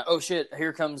 Yeah. Oh shit!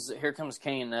 Here comes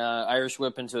Kane, Irish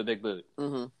whip into a big boot.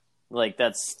 Mm-hmm. Like,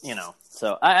 that's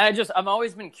So I've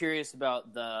always been curious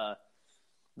about the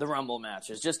Rumble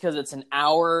matches, just because it's an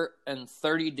hour and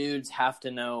 30 dudes have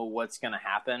to know what's going to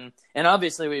happen. And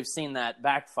obviously we've seen that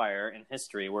backfire in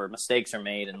history where mistakes are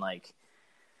made and, like,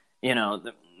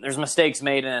 there's mistakes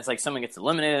made and it's like someone gets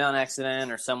eliminated on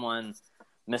accident or someone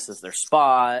misses their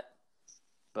spot.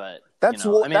 But that's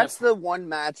the one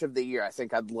match of the year I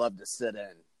think I'd love to sit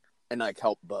in and, like,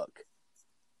 help book.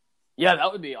 Yeah,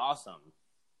 that would be awesome.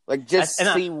 Like, just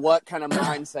see what kind of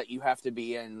mindset you have to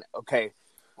be in. Okay,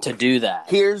 to do that.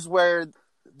 Here's where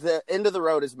the end of the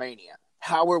road is Mania.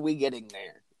 How are we getting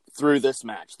there through this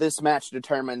match? This match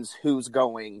determines who's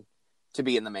going to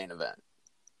be in the main event.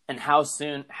 And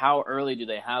how early do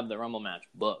they have the Rumble match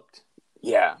booked?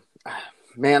 Yeah.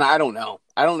 Man, I don't know.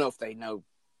 I don't know if they know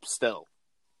still,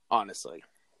 honestly.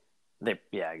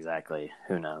 Yeah, exactly.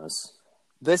 Who knows?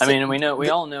 We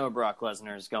all know Brock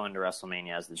Lesnar is going to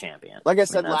WrestleMania as the champion. Like I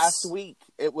said last week,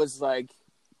 it was like,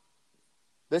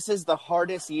 this is the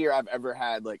hardest year I've ever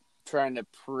had, like, trying to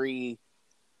pre-book,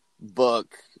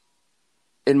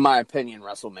 in my opinion,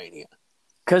 WrestleMania.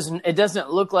 Because it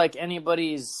doesn't look like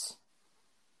anybody's...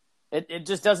 It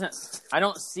just doesn't... I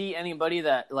don't see anybody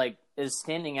that, like, is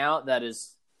standing out that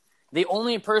is... The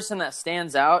only person that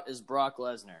stands out is Brock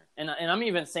Lesnar. And I'm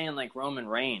even saying, like, Roman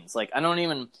Reigns. Like,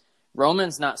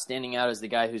 Roman's not standing out as the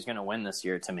guy who's going to win this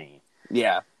year to me.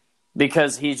 Yeah.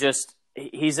 Because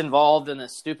he's involved in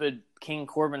this stupid King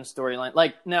Corbin storyline.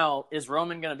 Like, now, is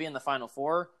Roman going to be in the Final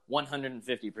Four?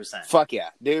 150%. Fuck yeah,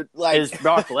 dude. Like, is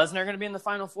Brock Lesnar going to be in the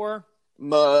Final Four?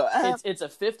 It's a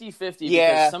 50-50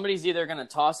 because somebody's either going to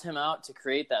toss him out to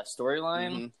create that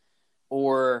storyline,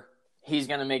 or he's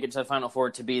going to make it to the Final Four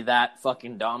to be that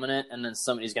fucking dominant, and then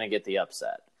somebody's going to get the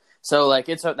upset. So, like,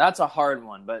 that's a hard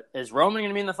one. But is Roman going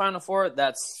to be in the Final Four?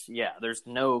 There's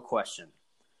no question.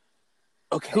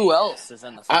 Okay. Who else is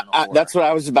in the Final Four? That's what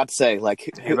I was about to say. Like,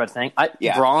 who about to think?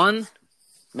 Braun?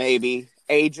 Maybe.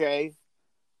 AJ.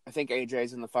 I think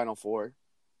AJ's in the Final Four.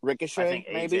 Ricochet, I think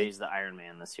maybe? AJ's the Iron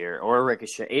Man this year. Or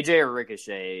Ricochet. AJ or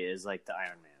Ricochet is like the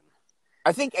Iron Man.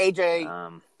 I think AJ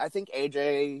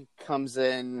comes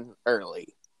in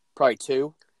early. Probably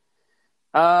 2.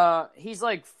 He's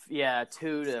like 2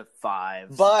 to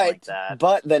 5. But like that.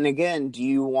 But then again, do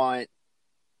you want,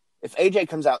 if AJ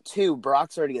comes out 2,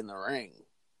 Brock's already in the ring.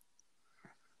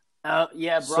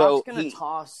 Brock's gonna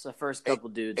toss the first couple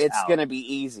dudes. It's gonna be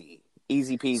easy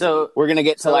peasy. So we're gonna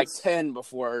get to 10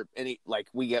 before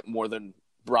we get more than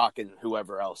Brock and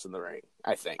whoever else in the ring.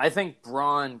 I think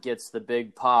Braun gets the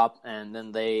big pop, and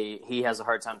then he has a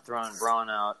hard time throwing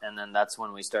Braun out, and then that's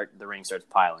when the ring starts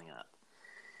piling up.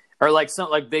 Or like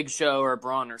Big Show or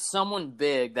Braun or someone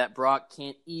big that Brock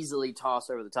can't easily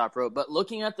toss over the top rope. But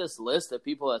looking at this list of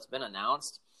people that's been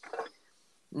announced,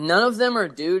 none of them are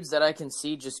dudes that I can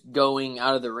see just going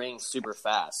out of the ring super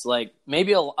fast. Like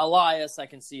maybe Elias, I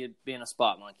can see it being a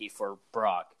spot monkey for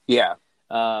Brock. Yeah.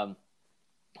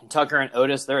 Tucker and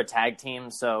Otis, they're a tag team,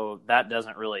 so that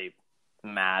doesn't really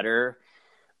matter.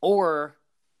 Or,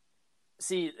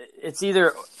 see, it's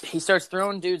either he starts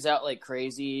throwing dudes out like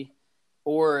crazy,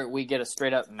 or we get a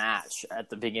straight-up match at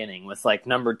the beginning with, like,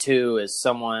 number 2 is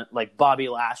someone like Bobby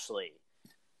Lashley.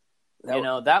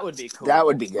 That would be cool. That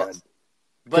would be good.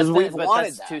 But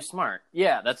that's too smart.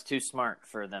 Yeah, that's too smart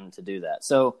for them to do that.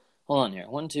 So, hold on here.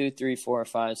 1, 2, 3, 4,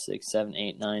 5, 6, 7,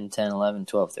 8, 9, 10, 11,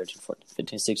 12, 13, 14,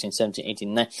 15, 16, 17,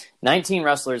 18, 19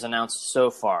 wrestlers announced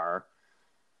so far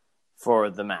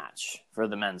for the match, for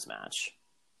the men's match.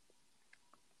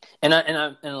 And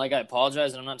I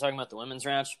apologize, and I'm not talking about the women's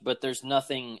match, but there's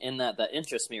nothing in that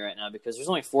interests me right now because there's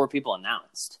only 4 people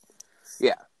announced.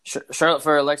 Yeah. Charlotte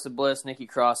Flair, Alexa Bliss, Nikki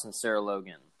Cross, and Sarah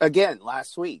Logan. Again,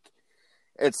 last week.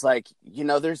 It's like,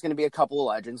 there's going to be a couple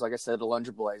of legends. Like I said,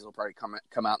 Alundra Blaze will probably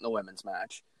come out in the women's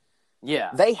match.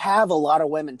 Yeah. They have a lot of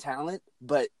women talent,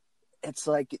 but it's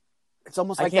like, it's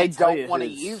almost like they don't want to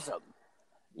use them.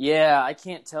 Yeah, I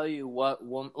can't tell you what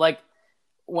woman, like,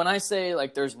 when I say,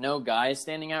 like, there's no guy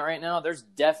standing out right now, there's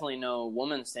definitely no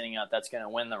woman standing out that's going to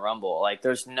win the Rumble. Like,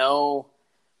 there's no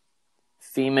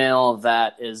female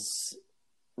that is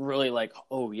really like,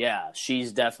 oh, yeah,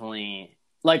 she's definitely...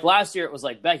 Like, last year, it was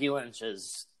like Becky Lynch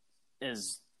is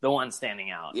the one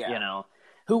standing out,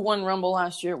 Who won Rumble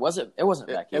last year? It wasn't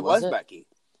Becky, It was Becky.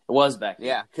 It was Becky.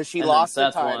 Yeah, because she lost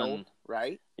the title,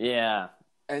 right? Yeah.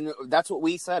 And that's what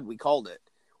we said. We called it.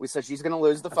 We said she's going to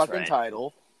lose the fucking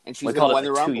title, and she's going to win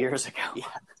the Rumble. 2 years ago.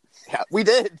 Yeah, we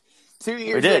did. 2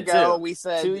 years ago, too. We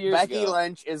said Becky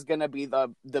Lynch is going to be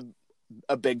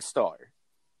a big star.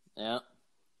 Yeah.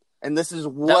 And this is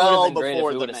well before if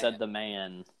we the would have man. said the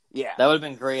man. Yeah. That would have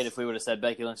been great if we would have said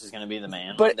Becky Lynch is going to be the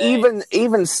man. But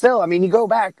even still, I mean, you go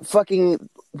back,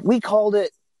 we called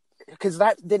it, because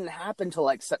that didn't happen till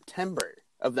like September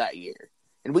of that year.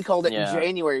 And we called it in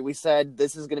January. We said,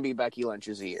 this is going to be Becky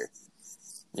Lynch's year.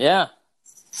 Yeah.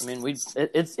 I mean,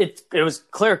 it was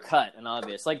clear cut and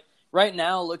obvious. Like, right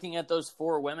now, looking at those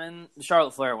 4 women,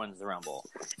 Charlotte Flair wins the Rumble.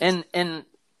 And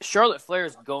Charlotte Flair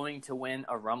is going to win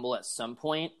a Rumble at some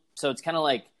point. So it's kind of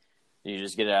like, you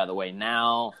just get it out of the way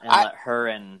now and let her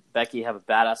and Becky have a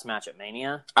badass match at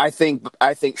Mania? I think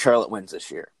Charlotte wins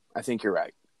this year. I think you're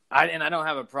right. I don't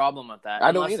have a problem with that.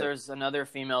 I don't unless either. There's another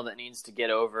female that needs to get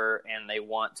over and they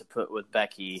want to put with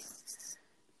Becky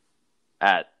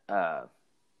at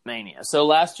Mania. So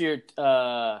last year,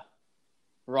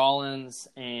 Rollins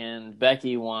and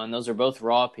Becky won. Those are both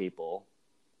Raw people.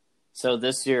 So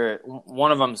this year,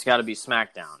 one of them's got to be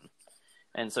SmackDown.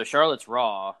 And so Charlotte's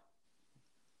Raw.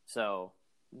 So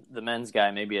the men's guy,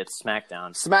 maybe it's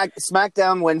SmackDown.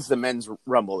 SmackDown wins the men's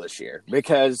Rumble this year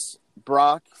because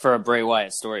Brock... For a Bray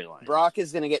Wyatt storyline. Brock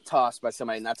is going to get tossed by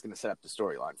somebody, and that's going to set up the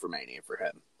storyline for Mania for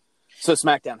him. So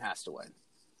SmackDown has to win.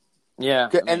 Yeah.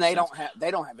 And they don't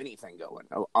have anything going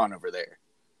on over there.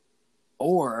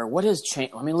 Or what is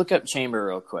let me look up Chamber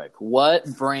real quick.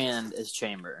 What brand is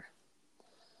Chamber?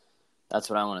 That's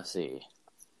what I want to see.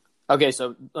 Okay,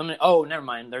 so never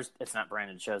mind. It's not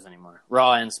branded shows anymore.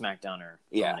 Raw and SmackDown are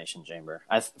Elimination Chamber.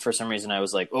 For some reason I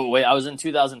was like, oh wait, I was in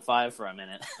 2005 for a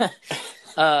minute.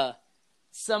 If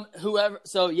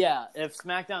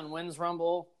SmackDown wins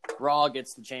Rumble, Raw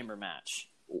gets the Chamber match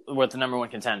with the number 1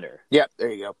 contender. Yep, there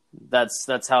you go.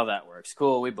 That's how that works.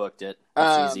 Cool, we booked it.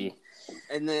 That's easy.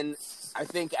 And then I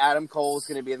think Adam Cole is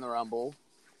going to be in the Rumble.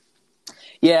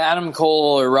 Yeah, Adam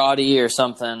Cole or Roddy or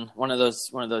something. One of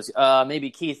those.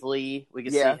 Maybe Keith Lee. We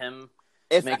could see him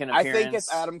make an appearance. I think if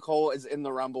Adam Cole is in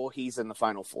the Rumble, he's in the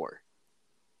Final Four.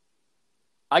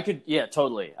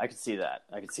 Totally. I could see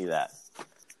that.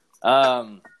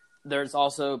 There's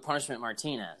also Punishment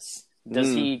Martinez.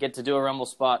 Does he get to do a Rumble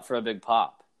spot for a big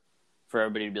pop? For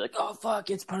everybody to be like, oh, fuck,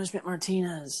 it's Punishment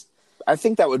Martinez. I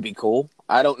think that would be cool.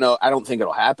 I don't know. I don't think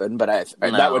it'll happen, but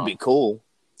that would be cool.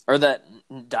 Or that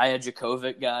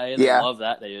Dijakovic guy. They love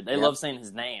that dude. They love saying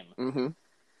his name. Mm-hmm.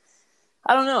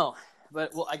 I don't know.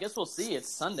 But I guess we'll see.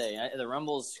 It's Sunday. The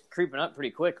Rumble's creeping up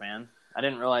pretty quick, man. I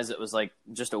didn't realize it was like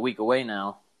just a week away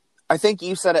now. I think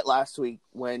you said it last week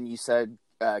when you said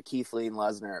Keith Lee and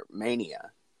Lesnar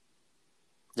Mania.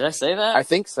 Did I say that? I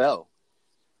think so.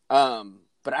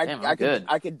 But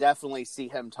I could definitely see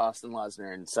him tossing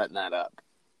Lesnar and setting that up.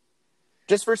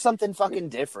 Just for something fucking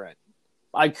different.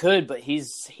 I could, but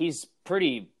he's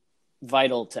pretty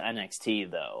vital to NXT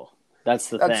though. That's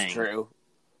thing. That's true.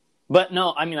 But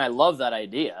no, I mean I love that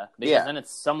idea because then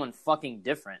it's someone fucking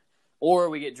different. Or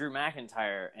we get Drew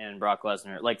McIntyre and Brock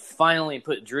Lesnar. Like finally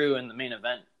put Drew in the main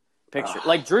event picture.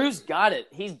 Like Drew's got it.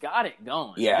 He's got it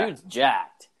going. Yeah. Dude's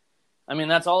jacked. I mean,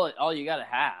 that's all you got to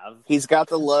have. He's got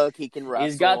the look. He can wrestle.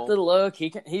 He's got the look.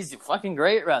 He's a fucking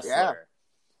great wrestler. Yeah.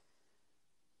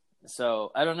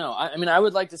 So, I don't know. I mean, I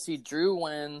would like to see Drew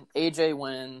win, AJ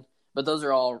win, but those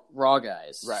are all Raw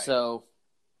guys. Right. So,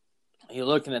 you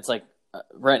look and it's like,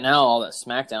 right now, all that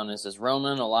SmackDown is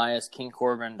Roman, Elias, King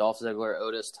Corbin, Dolph Ziggler,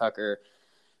 Otis, Tucker,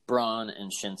 Braun,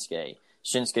 and Shinsuke.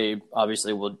 Shinsuke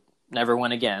obviously will never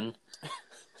win again.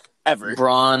 Ever.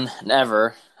 Braun,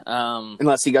 never.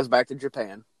 Unless he goes back to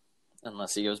Japan.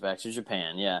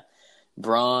 Yeah.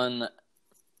 Braun,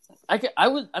 I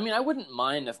wouldn't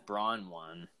mind if Braun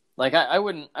won. Like, I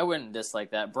wouldn't dislike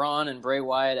that. Braun and Bray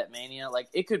Wyatt at Mania, like,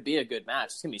 it could be a good match.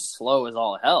 It's going to be slow as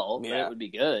all hell, but it would be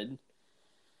good.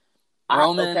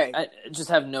 Roman, I just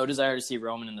have no desire to see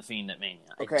Roman and The Fiend at Mania.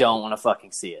 I don't want to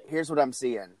fucking see it. Here's what I'm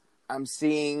seeing. I'm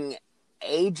seeing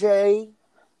AJ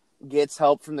gets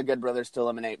help from the Good Brothers to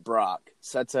eliminate Brock.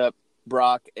 Sets up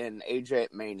Brock and AJ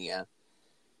at Mania.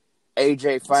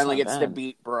 AJ finally gets to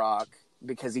beat Brock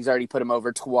because he's already put him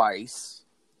over twice.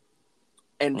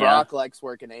 And Brock likes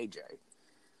working AJ.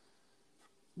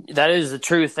 That is a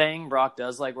true thing. Brock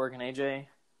does like working AJ.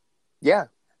 Yeah.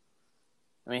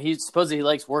 I mean, he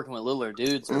likes working with littler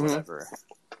dudes or whatever.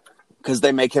 Because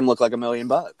they make him look like $1 million.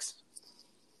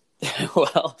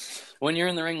 Well, when you're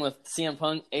in the ring with CM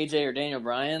Punk, AJ, or Daniel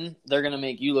Bryan, they're going to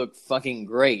make you look fucking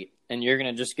great, and you're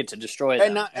going to just get to destroy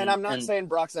them. And I'm not saying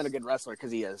Brock's not a good wrestler,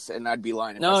 because he is, and I'd be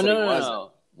lying if I said he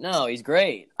wasn't. No, he's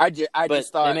great. I just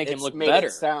thought they make him look made better.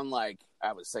 It sound like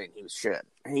I was saying he was shit.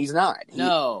 And he's not.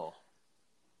 No.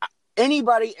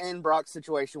 Anybody in Brock's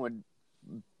situation would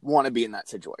want to be in that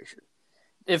situation.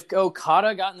 If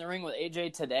Okada got in the ring with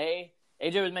AJ today,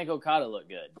 AJ would make Okada look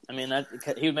good. I mean,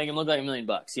 he would make him look like $1 million,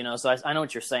 you know? So I know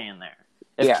what you're saying there.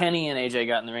 If Kenny and AJ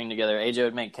got in the ring together, AJ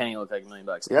would make Kenny look like $1 million.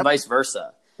 Yep. And vice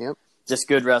versa. Yep. Just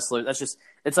good wrestlers.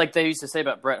 It's like they used to say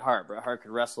about Bret Hart. Bret Hart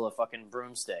could wrestle a fucking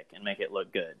broomstick and make it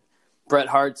look good. Bret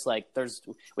Hart's like,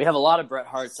 we have a lot of Bret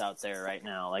Harts out there right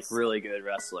now, like really good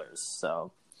wrestlers.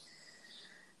 So,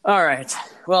 all right.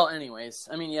 Well, anyways,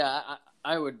 I mean, yeah,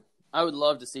 I would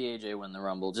love to see AJ win the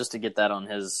Rumble just to get that on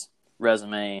his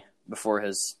resume before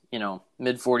his,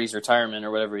 mid-40s retirement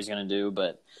or whatever he's going to do.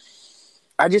 But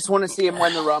I just want to see him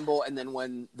win the Rumble and then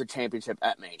win the championship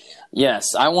at Mania.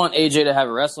 Yes, I want AJ to have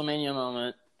a WrestleMania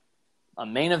moment, a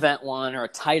main event one, or a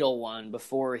title one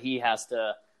before he has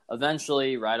to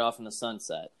eventually ride off in the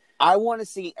sunset. I want to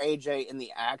see AJ in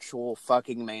the actual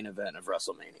fucking main event of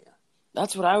WrestleMania.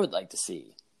 That's what I would like to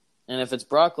see. And if it's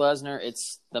Brock Lesnar,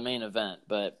 it's the main event.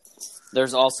 But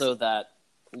there's also that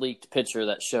leaked picture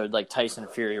that showed like Tyson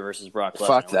Fury versus Brock Lesnar.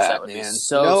 Fuck that, man.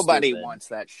 Nobody wants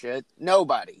that shit.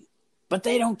 Nobody. But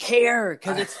they don't care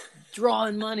because it's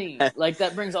drawing money. Like,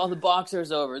 that brings all the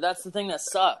boxers over. That's the thing that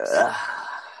sucks.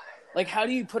 Like, how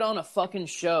do you put on a fucking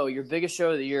show, your biggest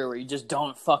show of the year, where you just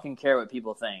don't fucking care what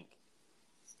people think?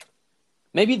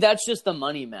 Maybe that's just the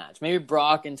money match. Maybe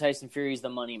Brock and Tyson Fury is the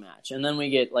money match. And then we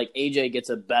get, like, AJ gets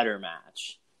a better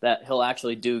match that he'll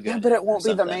actually do good. Yeah, but it won't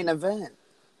be the main event.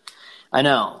 I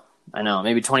know.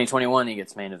 Maybe 2021 he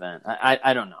gets main event.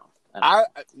 I don't know.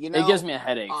 It gives me a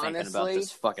headache thinking about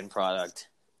this fucking product.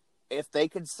 If they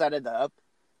could set it up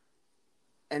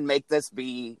and make this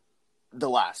be the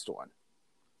last one,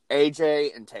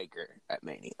 AJ and Taker at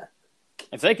Mania.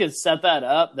 If they could set that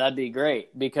up, that'd be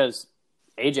great because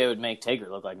AJ would make Taker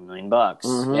look like $1 million.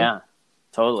 Mm-hmm. Yeah,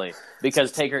 totally.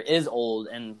 Because Taker is old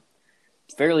and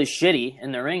fairly shitty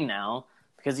in the ring now.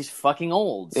 because he's fucking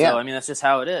old. So, Yeah. I mean, that's just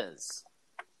how it is.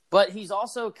 But he's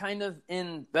also kind of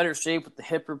in better shape with the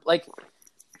hip.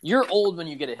 You're old when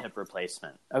you get a hip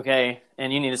replacement, okay?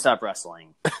 And you need to stop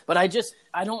wrestling. But I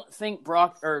don't think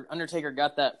Brock or Undertaker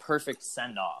got that perfect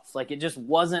send-off. Like, it just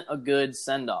wasn't a good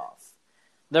send-off.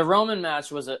 The Roman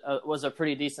match was a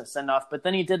pretty decent send-off, but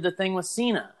then he did the thing with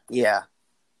Cena. Yeah.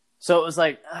 So it was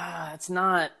like, it's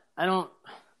not. I don't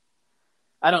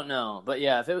know. But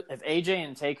yeah, if AJ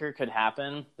and Taker could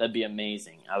happen, that'd be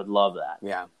amazing. I would love that.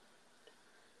 Yeah.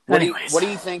 What do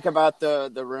you think about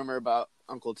the rumor about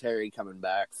Uncle Terry coming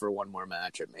back for one more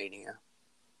match at Mania?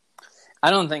 I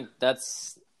don't think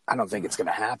it's going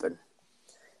to happen.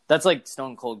 That's like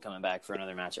Stone Cold coming back for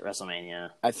another match at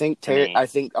WrestleMania. I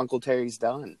think Uncle Terry's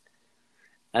done.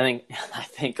 I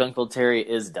think Uncle Terry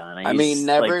is done. I mean,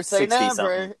 never say never.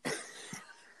 Something.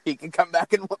 He can come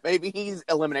back and maybe he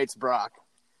eliminates Brock.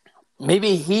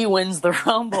 Maybe he wins the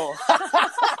Rumble.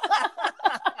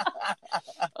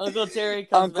 Uncle Terry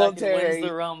comes back and wins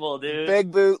the Rumble, dude.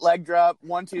 Big boot, leg drop,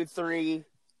 1, 2, 3.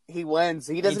 He wins.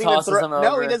 He doesn't even throw him over.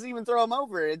 No, he doesn't even throw him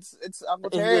over. It's Uncle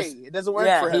Terry. It doesn't work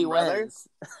for him, he brother. Wins.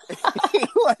 He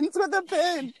wins with a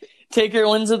pin. Taker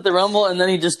wins at the Rumble, and then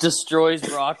he just destroys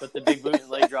Brock with the big boot and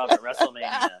leg drop at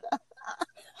WrestleMania.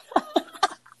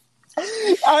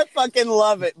 I fucking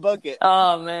love it. Book it.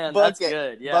 Oh, man. Book That's it.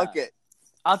 good. Yeah. Book it.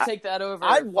 I'll take that over.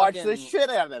 I'd watch the shit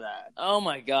out of that. Oh,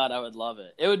 my God. I would love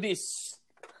it. It would be...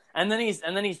 And then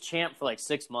he's champ for like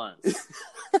 6 months.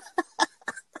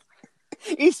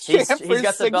 He's champ for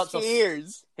got 6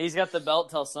 years. He's got the belt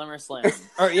till SummerSlam.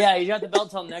 He's got the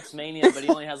belt till next Mania, but he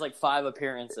only has like 5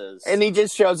 appearances. And he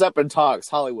just shows up and talks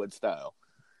Hollywood style.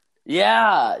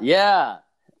 Yeah,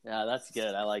 that's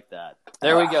good. I like that.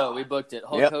 There we go. We booked it.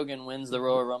 Hulk Hogan wins the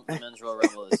Men's Royal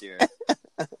Rumble this year.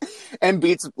 And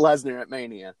beats Lesnar at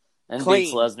Mania. And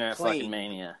beats Lesnar at fucking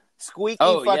Mania.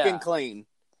 Squeaky clean.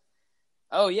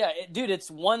 Oh, yeah. Dude, it's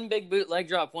one big boot, leg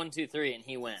drop, 1, 2, 3, and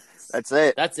he wins. That's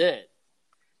it.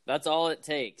 That's all it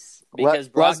takes. Because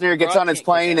Lesnar gets on his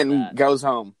plane and goes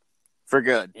home for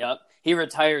good. Yep. He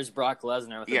retires Brock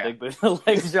Lesnar with a big boot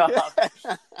leg drop.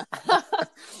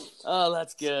 Oh,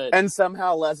 that's good. And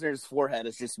somehow Lesnar's forehead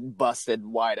is just busted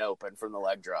wide open from the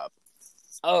leg drop.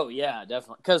 Oh, yeah,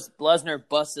 definitely. Because Lesnar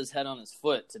busts his head on his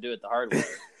foot to do it the hard way.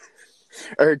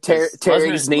 Or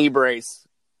Terry's knee brace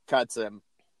cuts him.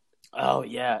 Oh,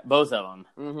 yeah. Both of them.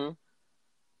 Mm-hmm.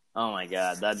 Oh, my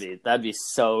God. That'd be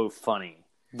so funny.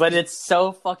 But it's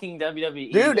so fucking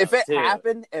WWE. Dude, if it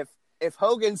happened, if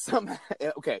Hogan somehow...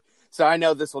 Okay, so I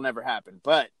know this will never happen.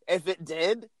 But if it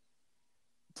did,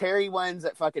 Terry wins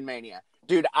at fucking Mania.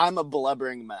 Dude, I'm a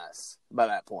blubbering mess by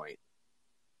that point.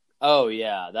 Oh,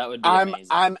 yeah. That would be amazing.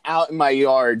 I'm out in my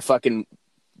yard fucking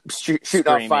shooting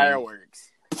off fireworks.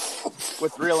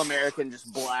 With Real American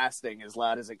just blasting as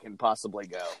loud as it can possibly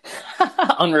go.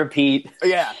 On repeat.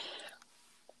 Yeah.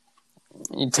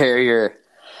 You tear your...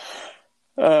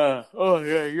 You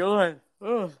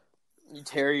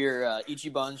tear your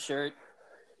Ichiban shirt.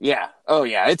 Yeah. Oh,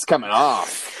 yeah. It's coming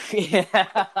off. Yeah.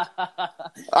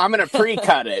 I'm going to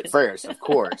pre-cut it first, of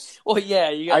course. Well,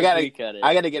 yeah, you got to pre-cut it.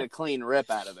 I got to get a clean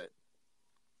rip out of it.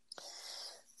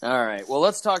 All right. Well,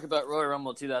 let's talk about Royal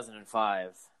Rumble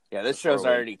 2005. Yeah, this show's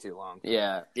already too long.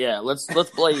 Yeah. Let's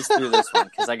blaze through this one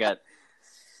because I got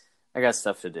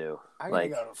stuff to do. I gotta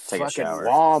go to take a shower.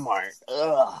 Walmart.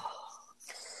 Ugh.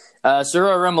 So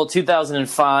Royal Rumble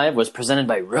 2005 was presented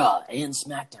by Raw and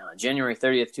SmackDown, January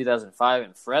 30th, 2005,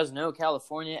 in Fresno,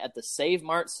 California, at the Save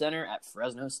Mart Center at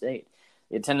Fresno State.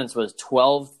 The attendance was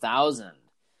 12,000.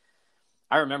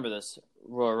 I remember this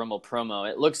Royal Rumble promo.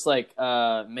 It looks like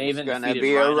Maven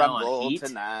defeated Rhino on Heat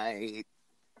tonight.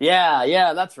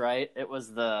 Yeah, that's right. It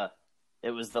was the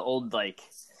old like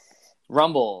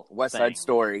Rumble West thing. Side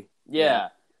Story. Yeah.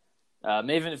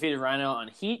 Maven defeated Rhino on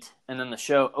Heat, and then the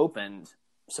show opened,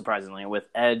 surprisingly, with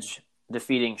Edge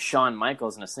defeating Shawn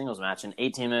Michaels in a singles match in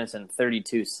 18 minutes and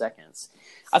 32 seconds.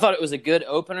 I thought it was a good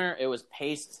opener. It was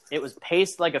paced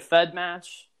like a Fed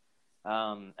match.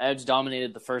 Edge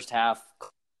dominated the first half.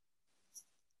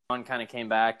 Shawn kind of came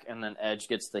back, and then Edge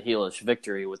gets the heelish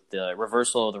victory with the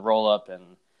reversal of the roll-up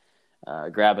and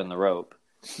grabbing the rope.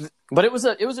 But it was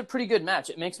a pretty good match.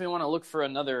 It makes me want to look for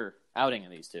another outing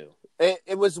of these two.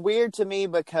 It was weird to me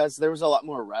because there was a lot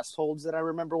more rest holds that I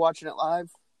remember watching it live.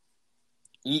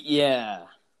 Yeah.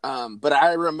 But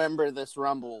I remember this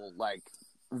Rumble like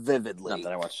vividly. Not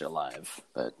that I watched it live,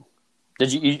 but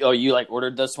did you like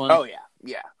ordered this one? Oh yeah.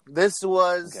 This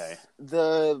was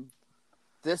the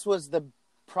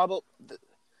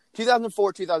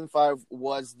 2004 2005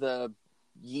 was the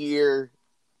year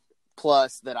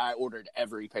plus that I ordered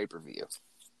every pay-per-view.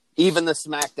 Even the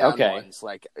SmackDown Okay. ones,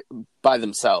 like, by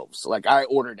themselves. Like, I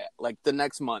ordered it. Like, the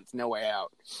next month, No Way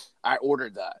Out, I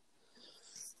ordered that.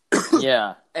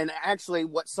 Yeah. And actually,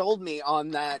 what sold me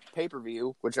on that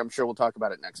pay-per-view, which I'm sure we'll talk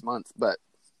about it next month, but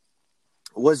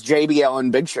was JBL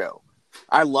and Big Show.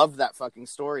 I loved that fucking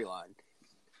storyline.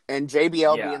 And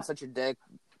JBL being such a dick,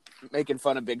 making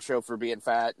fun of Big Show for being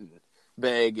fat and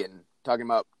big and talking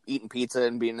about eating pizza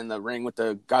and being in the ring with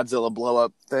the Godzilla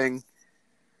blow-up thing.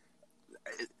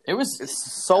 It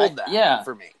sold that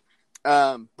for me.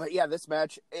 But yeah, this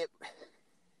match,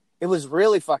 it was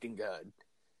really fucking good.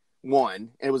 One,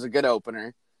 it was a good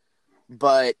opener,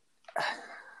 but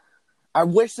I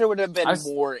wish there would have been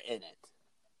more in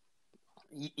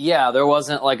it. Yeah, there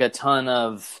wasn't like a ton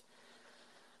of.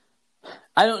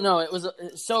 I don't know. It was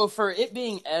so for it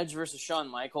being Edge versus Shawn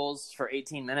Michaels for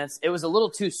 18 minutes, it was a little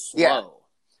too slow. Yeah.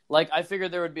 Like I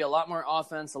figured there would be a lot more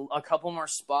offense, a couple more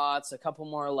spots, a couple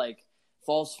more like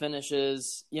false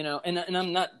finishes, you know. And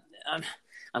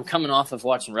I'm coming off of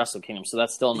watching Wrestle Kingdom, so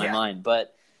that's still in my mind.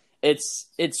 But it's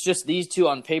just these two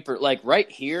on paper. Like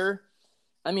right here,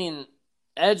 I mean,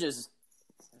 Edge is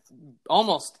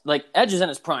almost like Edge is in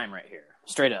his prime right here,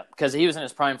 straight up, because he was in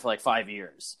his prime for like 5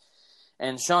 years.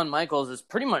 And Shawn Michaels is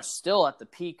pretty much still at the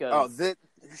peak of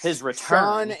his return.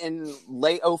 Shawn in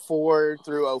late 04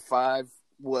 through 05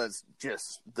 was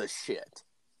just the shit.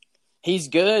 He's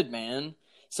good, man.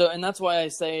 So, and that's why I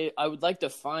say I would like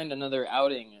to find another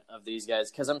outing of these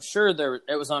guys, because I'm sure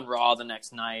it was on Raw the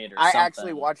next night or something. I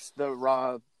actually watched the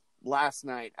Raw last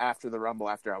night after the Rumble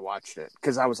after I watched it,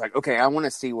 because I was like, okay, I want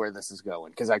to see where this is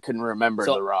going, because I couldn't remember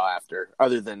the Raw after,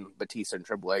 other than Batista and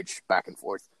Triple H back and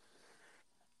forth.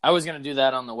 I was going to do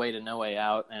that on the way to No Way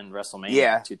Out and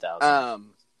WrestleMania 2000.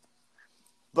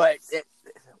 But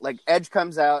like Edge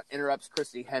comes out, interrupts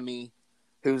Christy Hemme,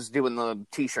 who's doing the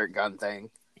T-shirt gun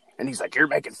thing. And he's like, you're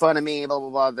making fun of me, blah,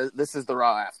 blah, blah. This is the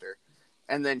Raw after.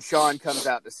 And then Shawn comes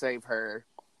out to save her.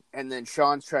 And then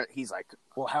he's like,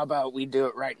 well, how about we do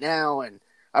it right now? And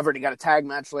I've already got a tag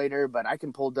match later, but I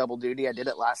can pull double duty. I did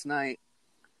it last night.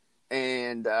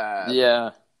 And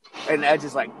and Edge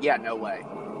is like, yeah, no way.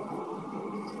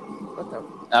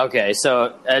 Okay,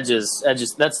 so Edge is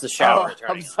that's the shower returning.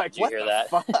 I was like, did you what hear the that?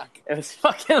 fuck? It was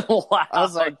fucking loud. I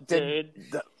was like, dude.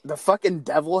 Did the fucking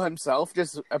devil himself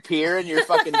just appear in your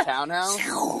fucking townhouse?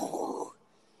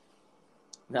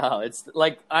 No, it's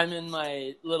like I'm in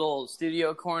my little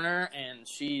studio corner and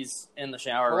she's in the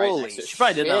shower right Holy next to it. She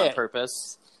probably did that on shit.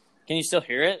 purpose. Can you still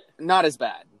hear it? Not as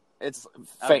bad. It's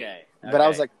fake. Okay. But I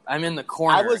was like, I'm in the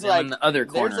corner. I was and like, I'm in the other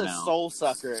corner there's a now. soul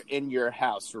sucker in your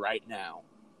house right now.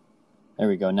 There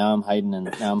we go. Now I'm hiding in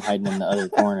the other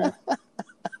corner.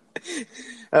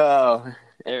 Oh,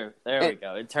 There we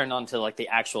go. It turned on to like the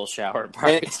actual shower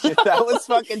part. that was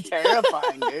fucking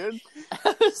terrifying, dude.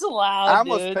 That was loud. I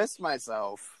almost dude. pissed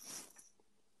myself.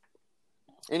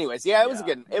 Anyways, it was a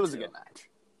good match.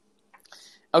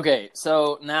 Okay,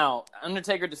 so now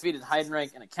Undertaker defeated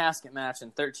Heidenreich in a casket match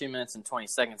in 13 minutes and 20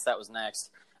 seconds. That was next.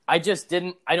 I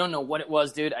don't know what it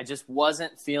was, dude. I just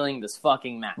wasn't feeling this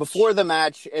fucking match. Before the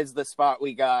match is the spot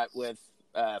we got with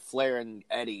Flair and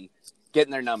Eddie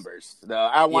getting their numbers. Though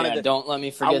I wanted to, don't let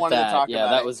me forget to talk yeah, about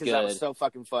that it was because good. that was so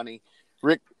fucking funny.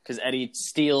 Rick, because Eddie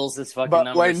steals his fucking but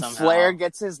number when somehow. Flair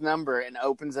gets his number and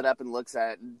opens it up and looks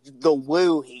at it, the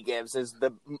woo he gives is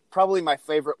probably my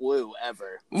favorite woo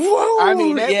ever. Woo! I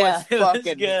mean, it was it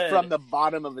fucking good. from the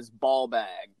bottom of his ball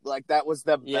bag. Like that was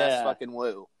the best fucking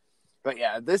woo. But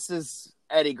yeah, this is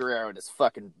Eddie Guerrero at his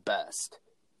fucking best.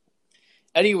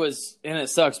 Eddie was, and it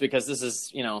sucks because this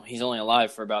is, he's only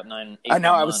alive for about 8 I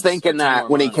know. I was months, thinking or 10 that more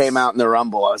when he months. came out in the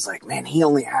Rumble, I was like, man, he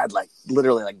only had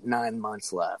literally 9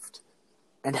 months left,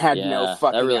 and had no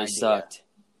fucking that really idea. sucked.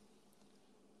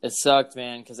 It sucked,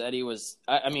 man, because Eddie was.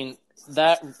 I mean,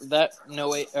 that No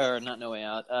Way, or not No Way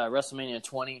Out, WrestleMania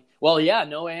 20. Well, yeah,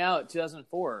 No Way Out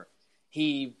 2004.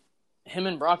 Him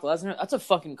and Brock Lesnar. That's a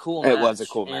fucking cool match. It was a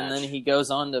cool match. And then he goes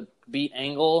on to beat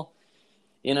Angle.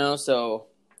 So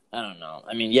I don't know.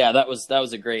 I mean, yeah, that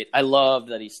was a great. I love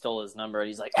that he stole his number.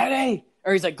 He's like Eddie,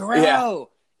 or he's like Guerrero,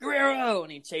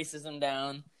 and he chases him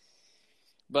down.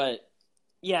 But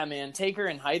yeah, man, Taker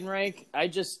and Heidenreich.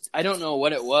 I don't know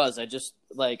what it was.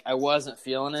 I wasn't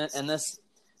feeling it. And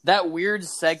that weird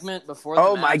segment before the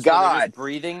match, my where God, they're just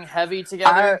breathing heavy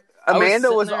together.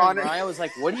 Amanda was on her. I was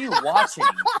like, "What are you watching?"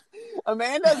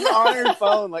 Amanda's on her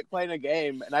phone, playing a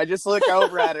game, and I just look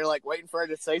over at her, waiting for her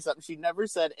to say something. She never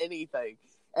said anything,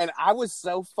 and I was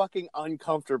so fucking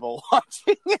uncomfortable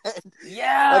watching it.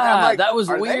 Yeah, I'm like, that was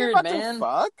are weird, they about man. To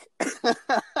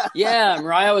fuck? Yeah,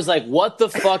 Mariah was like, "What the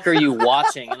fuck are you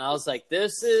watching?" And I was like,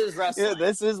 "This is wrestling." Yeah,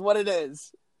 this is what it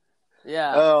is.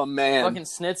 Yeah. Oh man. Fucking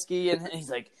Snitsky, and he's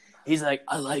like,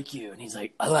 I like you, and he's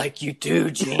like, I like you too,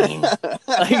 Gene.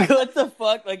 Like, what the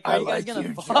fuck? Like, are you guys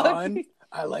gonna fuck? John.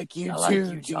 I like you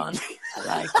too, John. I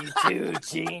like you too,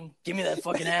 Gene. Give me that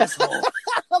fucking asshole.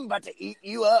 I'm about to eat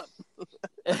you up.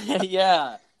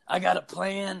 Yeah, I got a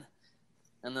plan.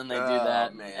 And then they do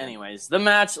that. Man. Anyways, the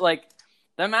match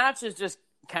is just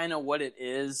kind of what it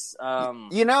is.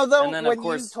 You know, though, and then, when of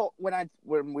course, when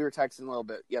we were texting a little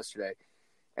bit yesterday,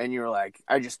 and you were like,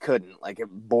 I just couldn't, like, it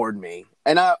bored me.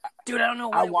 And I don't know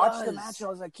what I watched the match, and I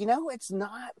was like, it's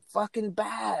not fucking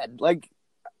bad. Like,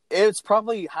 it's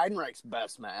probably Heidenreich's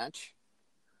best match.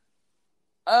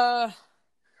 Yeah,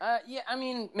 I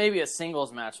mean, maybe a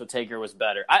singles match with Taker was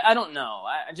better. I don't know.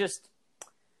 I just,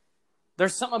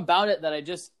 there's something about it that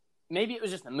maybe it was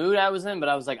just the mood I was in, but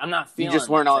I was like, I'm not feeling. You just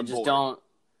weren't on board.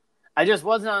 I just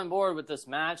wasn't on board with this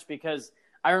match because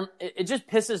it just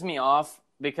pisses me off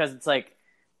because it's like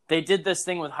they did this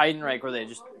thing with Heidenreich where they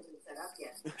just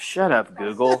shut up,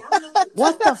 Google.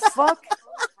 What the fuck?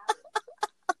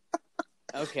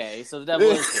 Okay, so the devil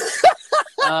is here.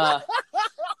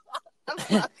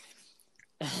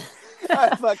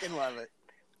 I fucking love it.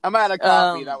 I'm out of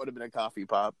coffee. That would have been a coffee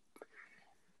pop.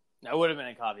 That would have been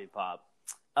a coffee pop.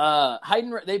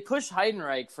 They pushed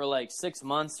Heidenreich for like 6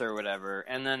 months or whatever,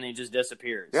 and then he just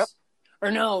disappears. Yep.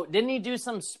 Or no, didn't he do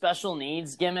some special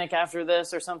needs gimmick after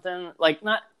this or something? Like,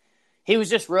 not. He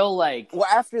was just real like. Well,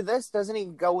 after this, doesn't he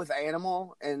go with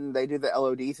Animal and they do the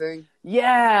LOD thing?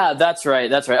 Yeah, that's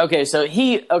right. Okay, so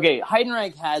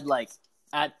Heidenreich had like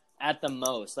at the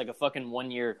most like a fucking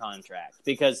 1-year contract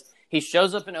because he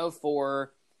shows up in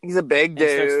 2004. He's a big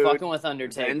dude. Starts fucking with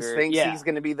Undertaker. Vince thinks he's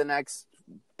going to be the next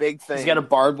big thing. He's got a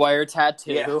barbed wire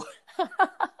tattoo. Yeah.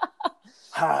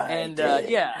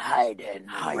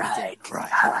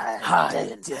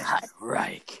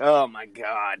 Heidenreich. Oh my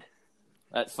god.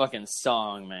 That fucking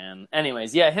song, man.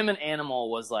 Anyways, yeah, him and Animal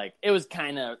was like, it was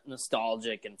kind of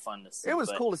nostalgic and fun to see. It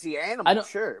was cool to see Animal,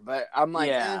 sure, but I'm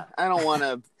like, I don't want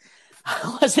to.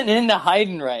 I wasn't into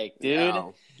Heidenreich, dude.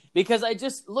 No. Because I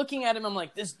just, looking at him, I'm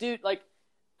like, this dude, like,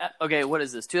 okay, what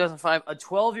is this, 2005? A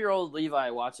 12-year-old Levi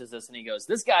watches this and he goes,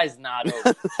 this guy's not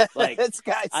over. Like, this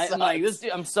guy sucks. I'm like, this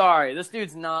dude, I'm sorry, this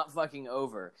dude's not fucking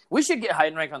over. We should get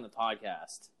Heidenreich on the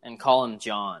podcast and call him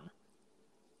John.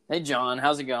 Hey, John,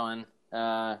 how's it going?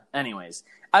 Anyways,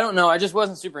 I don't know. I just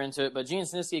wasn't super into it, but Gene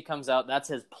Snitsky comes out. That's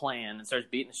his plan and starts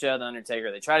beating the shit out of the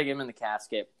Undertaker. They try to get him in the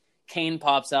casket. Kane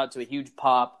pops out to a huge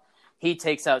pop. He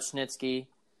takes out Snitsky,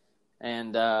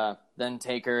 and then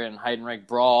Taker and Heidenreich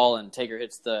brawl, and Taker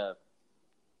hits the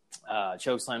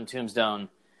chokeslam tombstone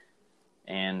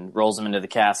and rolls him into the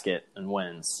casket and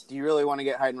wins. Do you really want to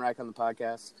get Heidenreich on the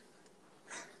podcast?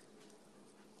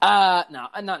 No,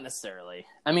 not necessarily.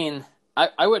 I mean,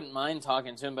 I wouldn't mind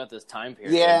talking to him about this time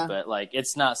period, but like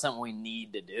it's not something we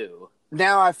need to do.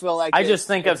 Now I feel like I just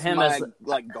think of him my, as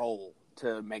like goal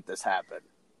to make this happen.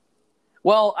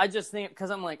 Well, I just think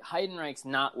because I'm like Heidenreich's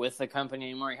not with the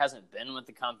company anymore. He hasn't been with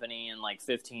the company in like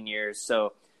 15 years,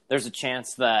 so there's a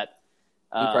chance that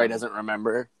he probably doesn't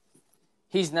remember.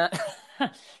 He's not.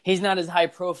 He's not as high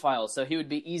profile, so he would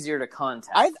be easier to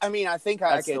contact. I mean, I think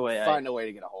I could find a way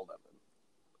to get a hold of him.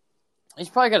 He's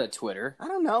probably got a Twitter. I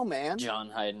don't know, man. John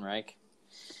Heidenreich.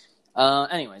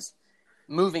 Anyways,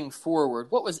 moving forward,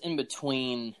 what was in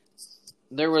between?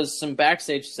 There was some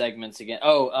backstage segments again.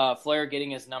 Oh, Flair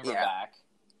getting his number back.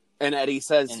 And Eddie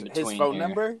says his phone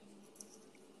number?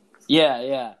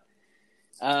 Yeah.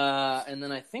 And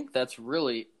then I think that's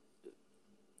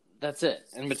it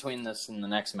in between this and the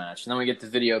next match. And then we get the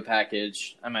video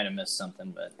package. I might have missed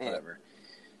something, but whatever.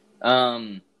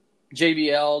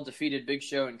 JBL defeated Big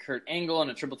Show and Kurt Angle in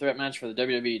a triple threat match for the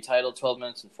WWE title, 12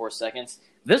 minutes and 4 seconds.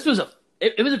 This was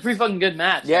it was a pretty fucking good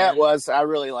match. Yeah, man. It was. I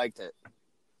really liked it.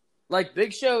 Like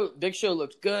Big Show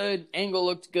looked good. Angle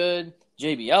looked good.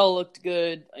 JBL looked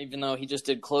good, even though he just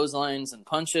did clotheslines and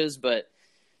punches. But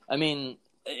I mean,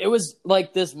 it was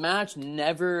like this match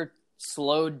never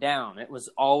slowed down. It was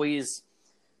always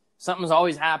something was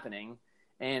always happening,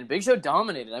 and Big Show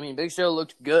dominated. I mean, Big Show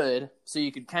looked good, so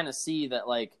you could kind of see that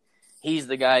like he's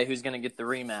the guy who's going to get the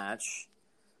rematch.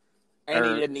 And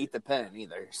he didn't eat the pin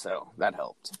either, so that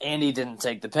helped. And he didn't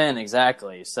take the pin,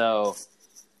 exactly. So,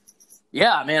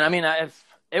 yeah, man. I mean,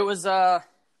 it was a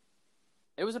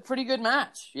pretty good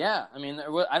match. Yeah, I mean,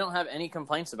 I don't have any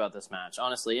complaints about this match,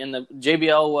 honestly. And the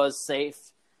JBL was safe.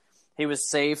 He was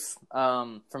safe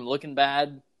from looking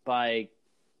bad by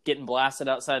getting blasted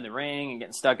outside the ring and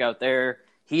getting stuck out there.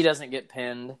 He doesn't get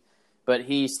pinned, but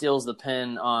he steals the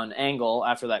pin on Angle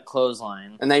after that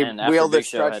clothesline. And they wheel the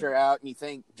stretcher out, and you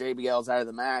think JBL's out of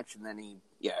the match, and then he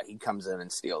comes in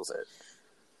and steals it.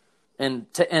 And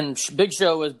Big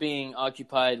Show was being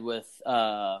occupied with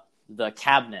the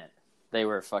cabinet. They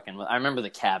were fucking with. I remember the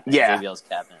cabinet. Yeah. JBL's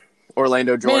cabinet.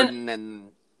 Orlando Jordan and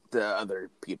the other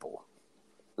people.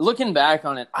 Looking back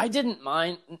on it, I didn't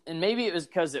mind, and maybe it was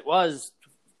because it was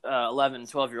 11,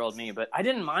 12-year-old me, but I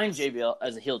didn't mind JBL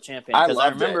as a heel champion because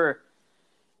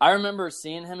I remember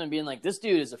seeing him and being like, this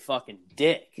dude is a fucking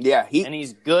dick. Yeah, and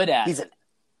he's good at it.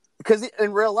 Because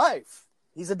in real life,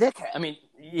 he's a dickhead. I mean,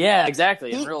 yeah,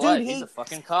 exactly. In real life, he's a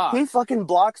fucking cop. He fucking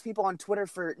blocks people on Twitter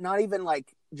for not even,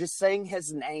 like, just saying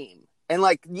his name. And,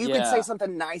 like, you could say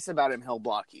something nice about him, he'll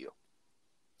block you.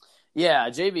 Yeah,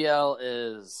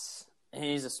 JBL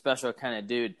he's a special kind of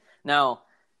dude. Now,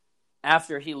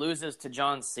 after he loses to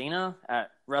John Cena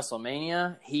at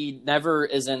WrestleMania, he never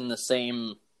is in the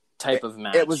same type of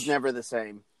match. It was never the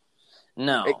same.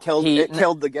 No. It killed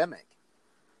the gimmick.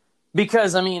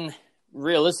 Because, I mean,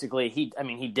 realistically, he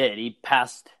did.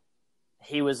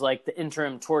 He was like the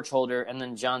interim torch holder, and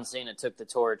then John Cena took the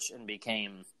torch and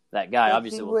became that guy.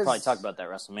 Obviously, we'll probably talk about that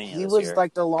WrestleMania He this was year.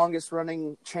 like the longest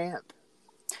running champ.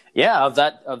 Yeah, of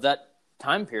that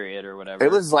time period or whatever.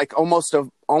 It was like almost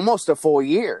a full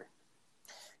year.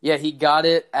 Yeah, he got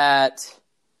it at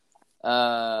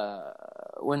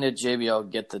when did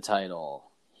JBL get the title?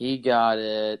 He got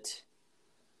it.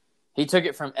 He took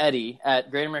it from Eddie at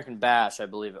Great American Bash, I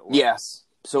believe it was. Yes.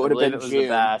 So it would have been it was June. the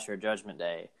Bash or Judgment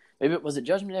Day. Maybe was it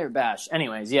Judgment Day or Bash?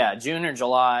 Anyways, yeah, June or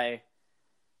July,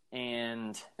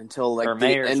 and until like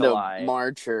May the or end July, of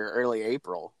March or early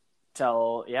April.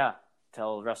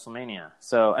 Till WrestleMania.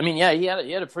 So I mean, yeah, he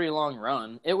had a pretty long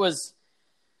run. It was.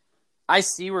 I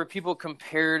see where people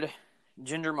compared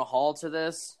Jinder Mahal to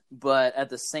this, but at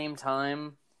the same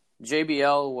time,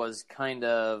 JBL was kind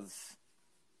of.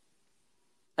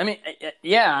 I mean,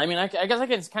 yeah. I mean, I guess I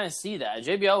can kind of see that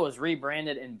JBL was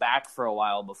rebranded and back for a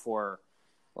while before.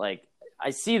 Like, I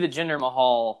see the Jinder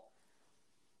Mahal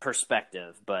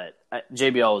perspective, but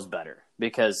JBL was better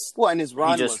because and his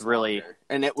run just was really longer,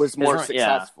 and it was more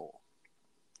successful. Yeah.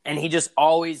 And he just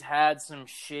always had some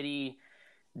shitty,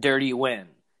 dirty win.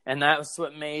 And that's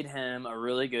what made him a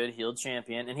really good heel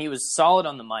champion. And he was solid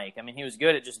on the mic. I mean, he was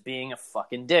good at just being a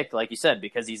fucking dick, like you said,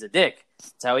 because he's a dick.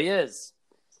 That's how he is.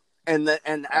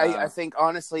 I think,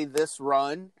 honestly, this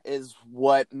run is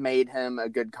what made him a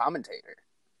good commentator.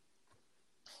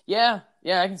 Yeah,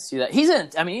 I can see that. He's an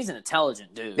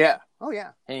intelligent dude. Yeah. Oh,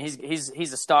 yeah. And he's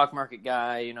a stock market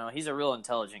guy. You know, he's a real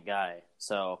intelligent guy.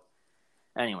 So,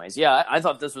 anyways, yeah, I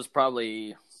thought this was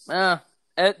probably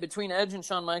between Edge and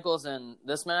Shawn Michaels and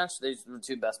this match, these were the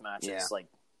two best matches, like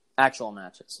actual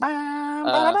matches. What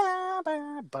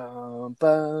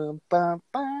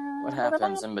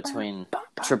happens in between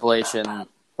Triple H and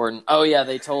Orton? Oh yeah,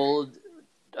 they told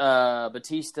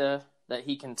Batista that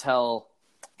he can tell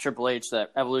Triple H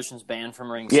that Evolution's banned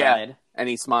from ringside. Yeah, and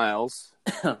he smiles.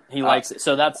 He likes it.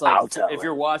 So that's like, if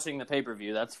you're watching the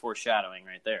pay-per-view, that's foreshadowing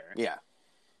right there. Yeah.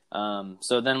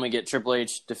 So then we get Triple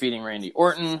H defeating Randy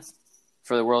Orton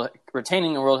for the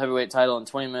retaining the World Heavyweight title in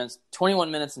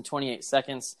 21 minutes and 28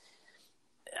 seconds.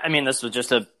 I mean, this was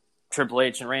just a Triple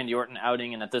H and Randy Orton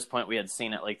outing, and at this point we had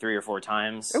seen it like 3 or 4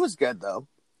 times. It was good though.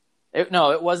 It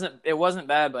wasn't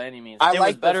bad by any means. It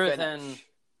was better than.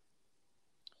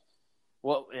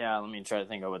 Well, yeah, let me try to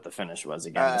think of what the finish was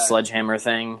again. The sledgehammer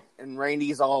thing. And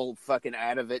Randy's all fucking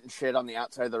out of it and shit on the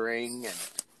outside of the ring, and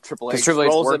Triple H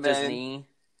rolls worked his in. knee.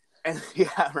 And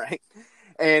yeah, right.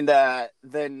 And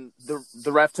then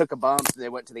the ref took a bump, and they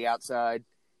went to the outside,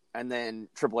 and then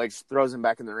Triple H throws him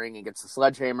back in the ring and gets the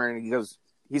sledgehammer, and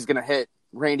he's going to hit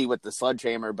Randy with the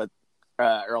sledgehammer, but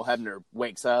Earl Hebner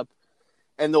wakes up.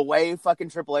 And the way fucking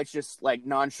Triple H just, like,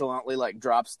 nonchalantly, like,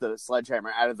 drops the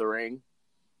sledgehammer out of the ring,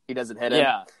 he doesn't hit him.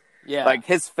 Yeah. Like,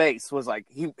 his face was like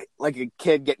a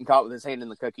kid getting caught with his hand in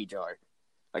the cookie jar.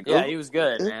 Like, yeah, he was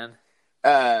good, man.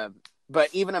 But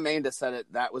even Amanda said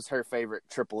it, that was her favorite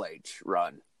Triple H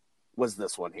run, was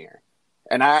this one here.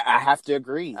 And I have to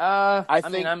agree. I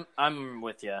think, mean, I'm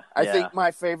with you. I think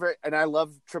my favorite, and I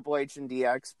love Triple H and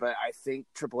DX, but I think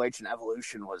Triple H and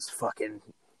Evolution was fucking,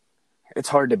 it's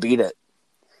hard to beat it.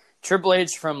 Triple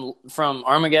H from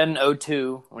Armageddon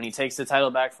 02, when he takes the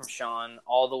title back from Shawn,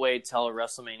 all the way till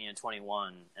WrestleMania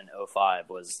 21 and 05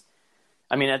 was,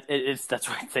 I mean, that's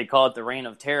why they call it the Reign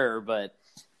of Terror, but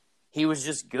he was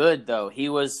just good, though.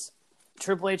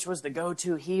 Triple H was the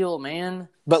go-to heel, man.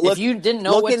 But if you didn't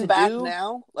know what to do... Looking back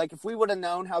now, like, if we would have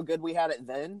known how good we had it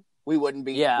then, we wouldn't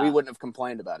have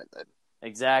complained about it then.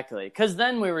 Exactly. Because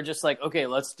then we were just like, okay,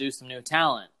 let's do some new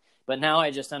talent. But now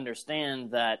I just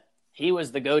understand that he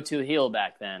was the go-to heel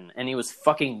back then, and he was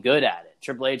fucking good at it.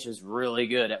 Triple H is really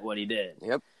good at what he did.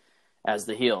 Yep. as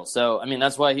the heel. So, I mean,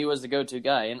 that's why he was the go-to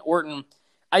guy. And Orton,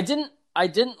 I didn't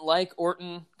like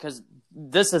Orton because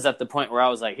this is at the point where I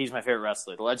was like, he's my favorite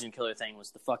wrestler. The Legend Killer thing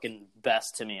was the fucking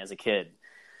best to me as a kid.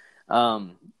 I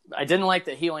didn't like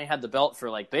that he only had the belt for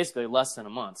like basically less than a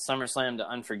month, SummerSlam to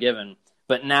Unforgiven.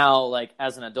 But now, like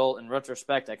as an adult, in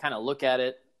retrospect, I kind of look at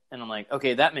it and I'm like,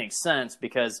 okay, that makes sense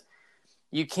because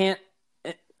you can't.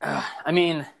 I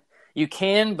mean, you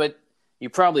can, but you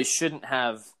probably shouldn't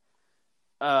have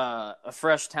a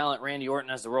fresh talent, Randy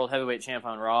Orton, as the World Heavyweight Champ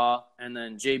on Raw, and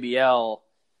then JBL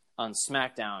on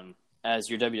SmackDown as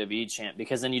your WWE champ,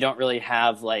 because then you don't really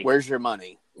have like. Where's your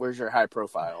money? Where's your high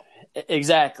profile?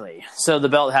 Exactly. So the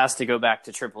belt has to go back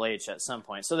to Triple H at some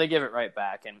point. So they give it right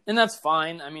back, and that's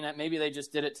fine. I mean, maybe they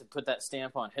just did it to put that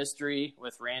stamp on history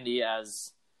with Randy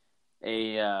as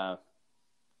a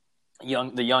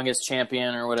the youngest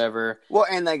champion or whatever. Well,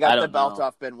 and they got the belt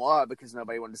off Benoit because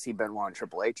nobody wanted to see Benoit and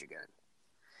Triple H again.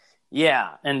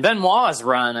 Yeah, and Benoit's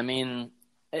run, I mean,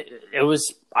 it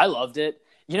was – I loved it.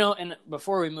 You know, and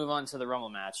before we move on to the Rumble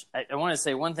match, I want to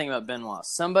say one thing about Benoit.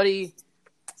 Somebody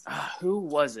who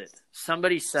was it?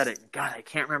 Somebody said it. God, I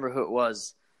can't remember who it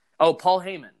was. Oh, Paul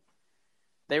Heyman.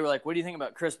 They were like, what do you think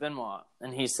about Chris Benoit?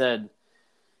 And he said,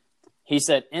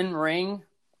 in ring,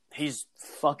 he's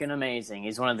fucking amazing.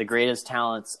 He's one of the greatest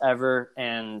talents ever,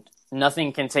 and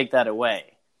nothing can take that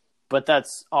away. But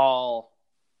that's all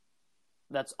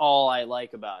I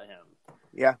like about him.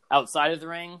 Yeah. Outside of the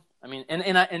ring, I mean,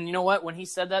 and you know what? When he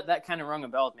said that kind of rung a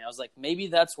bell with me. I was like, maybe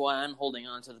that's why I'm holding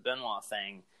on to the Benoit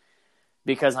thing,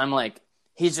 because I'm like,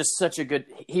 he's just such a good.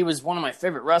 He was one of my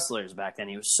favorite wrestlers back then.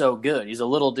 He was so good. He's a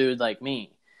little dude like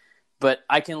me, but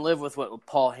I can live with what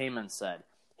Paul Heyman said.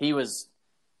 He was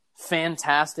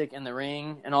fantastic in the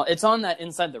ring and all. It's on that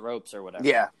Inside the Ropes or whatever.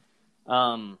 Yeah.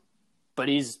 But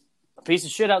he's a piece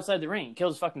of shit outside the ring. He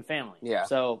kills his fucking family. Yeah.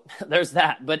 So there's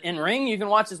that. But in ring, you can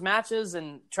watch his matches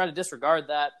and try to disregard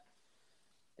that.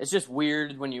 It's just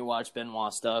weird when you watch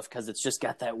Benoit stuff because it's just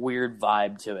got that weird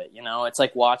vibe to it. You know, it's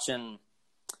like watching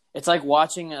like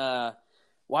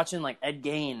Ed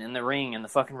Gein in the ring in the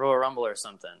fucking Royal Rumble or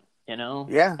something. You know?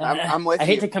 Yeah, I'm with you. I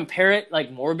hate to compare it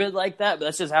like morbid like that, but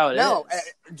that's just how it is. No,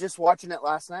 just watching it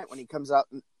last night when he comes out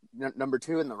number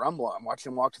 2 in the Rumble, I'm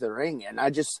watching him walk to the ring, and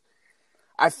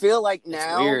I feel like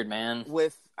now, it's weird, man.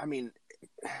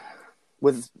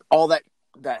 With all that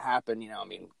happened, you know, I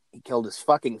mean, he killed his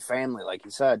fucking family, like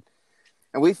you said,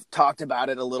 and we've talked about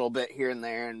it a little bit here and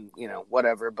there, and you know,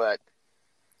 whatever. But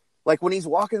like when he's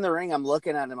walking the ring, I'm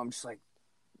looking at him, I'm just like,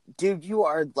 dude, you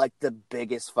are like the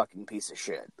biggest fucking piece of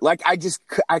shit. Like I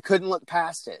couldn't look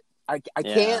past it. I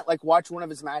can't like watch one of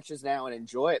his matches now and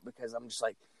enjoy it because I'm just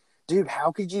like, dude,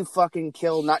 how could you fucking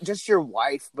kill not just your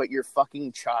wife but your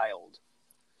fucking child?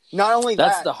 Not only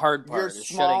that's the hard part. Your is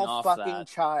small fucking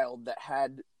child that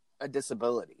had a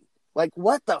disability. Like,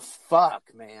 what the fuck,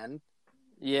 man?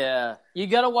 Yeah, you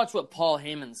got to watch what Paul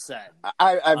Heyman said.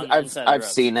 I've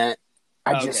seen it.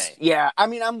 I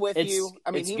mean, I'm with you.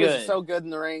 I mean, he good. Was so good in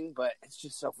the ring, but it's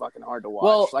just so fucking hard to watch.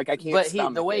 Well, like I can't.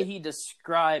 But the way he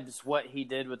describes what he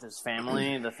did with his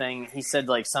family, the thing he said,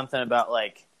 like something about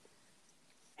like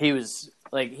he was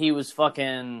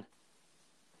fucking.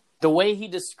 The way he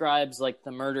describes like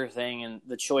the murder thing and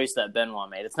the choice that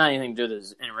Benoit made, it's not anything to do with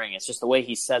his in ring. It's just the way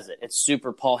he says it. It's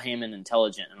super Paul Heyman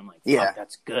intelligent, and I'm like, fuck,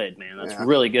 that's good, man. That's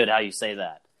really good how you say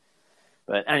that.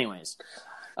 But anyways.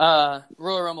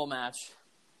 Royal Rumble match.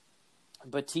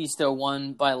 Batista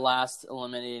won by last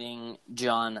eliminating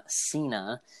John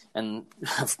Cena. And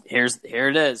here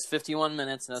it is. 51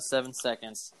 minutes and 7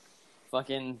 seconds.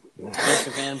 Fucking Vince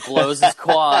McMahon blows his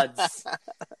quads.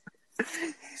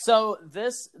 So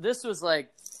this was like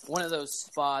one of those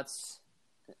spots.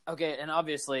 Okay, and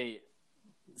obviously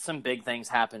some big things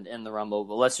happened in the Rumble,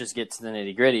 but let's just get to the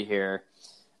nitty-gritty here.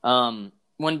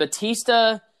 When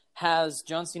Batista has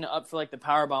John Cena up for like the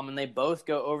powerbomb and they both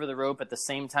go over the rope at the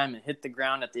same time and hit the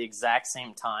ground at the exact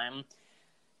same time.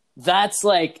 That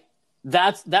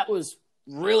was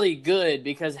really good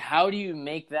because how do you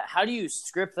make that? How do you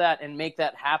script that and make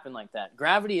that happen like that?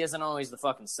 Gravity isn't always the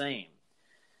fucking same.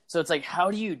 So it's like,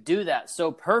 how do you do that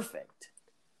so perfect?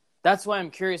 That's why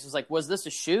I'm curious. It's like, was this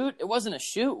a shoot? It wasn't a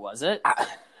shoot, was it?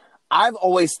 I've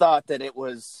always thought that it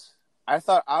was. I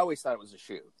always thought it was a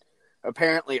shoot.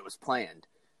 Apparently, it was planned.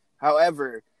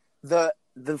 However, the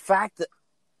fact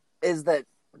is that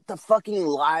the fucking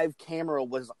live camera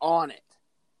was on it.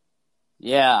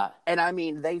 Yeah. And I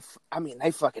mean they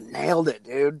fucking nailed it,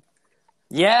 dude.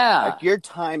 Yeah. Like your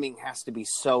timing has to be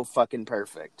so fucking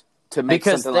perfect to make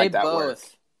something like that work.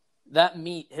 That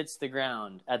meat hits the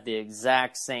ground at the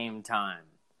exact same time.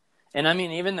 And I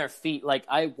mean, even their feet, like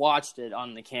I watched it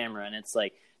on the camera and it's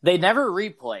like They never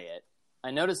replay it.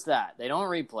 I noticed that. They don't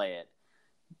replay it.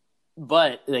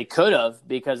 But they could have,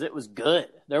 because it was good.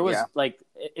 There was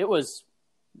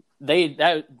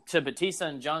to Batista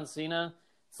and John Cena,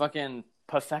 fucking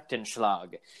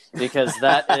Perfektenschlag, because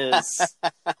that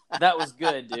was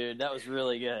good, dude. That was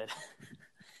really good.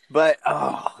 But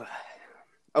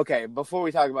okay. Before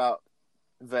we talk about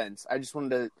Vince, I just wanted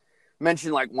to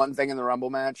mention like one thing in the Rumble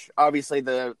match. Obviously,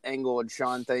 the Angle and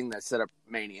Shawn thing that set up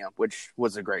Mania, which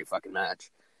was a great fucking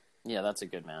match. Yeah, that's a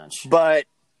good match. But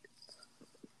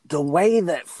the way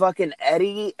that fucking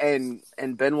Eddie and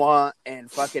Benoit and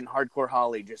fucking Hardcore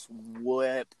Holly just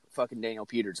whip fucking Daniel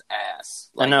Peters' ass.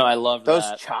 Like, I know, I love those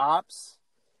that. chops.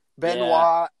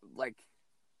 Benoit,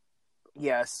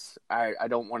 yes, I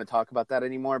don't want to talk about that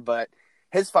anymore, but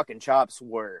his fucking chops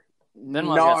were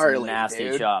Benoit's gnarly, got some nasty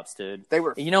dude. chops, dude. They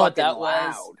were You know what that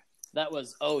loud. was? That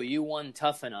was, you won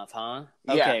tough enough, huh?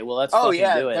 Yeah. Okay, well, let's fucking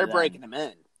do it. They're then. breaking him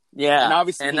in. Yeah. And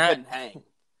obviously he couldn't hang.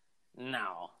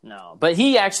 No. But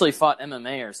he actually fought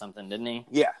MMA or something, didn't he?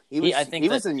 Yeah. He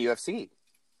was in UFC.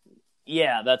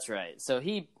 Yeah, that's right. So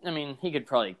he could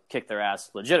probably kick their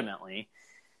ass legitimately.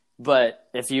 But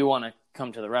if you want to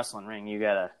come to the wrestling ring, you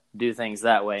got to do things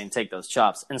that way and take those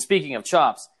chops. And speaking of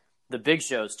chops, the Big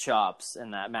Show's chops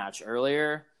in that match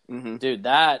earlier, dude,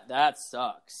 that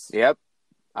sucks. Yep.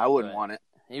 I wouldn't want it.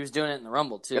 He was doing it in the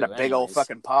Rumble, too. Got a big old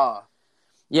fucking paw.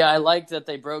 Yeah, I liked that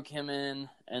they broke him in,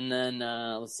 and then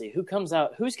let's see, who comes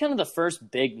out? Who's kind of the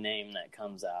first big name that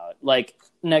comes out? Like,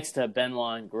 next to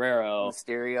Benoit and Guerrero.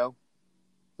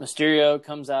 Mysterio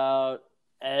comes out,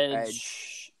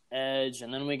 Edge,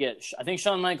 and then we get, I think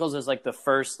Shawn Michaels is like the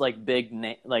first like big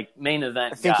main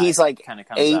event. I think guy he's like kind of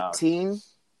comes 18,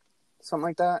 something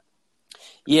like that.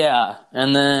 Yeah,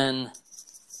 and then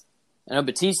I know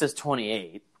Batista's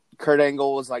 28. Kurt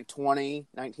Angle was like 20,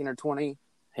 19 or 20.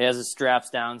 He has his straps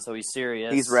down, so he's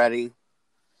serious. He's ready.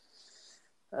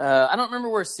 I don't remember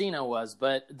where Cena was,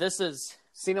 but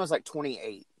Cena was like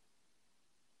 28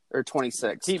 or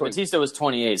 26. Batista was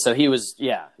 28, so he was,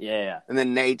 yeah. And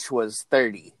then Nate was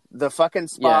 30. The fucking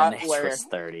spot where was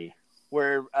 30.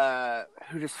 Where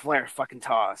who does Flair fucking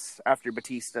toss after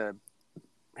Batista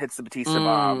hits the Batista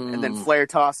bomb, and then Flair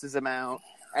tosses him out,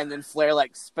 and then Flair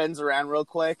like spins around real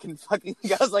quick and fucking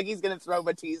goes like he's gonna throw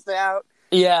Batista out.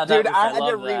 Yeah, dude, I had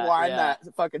to rewind that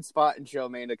fucking spot and show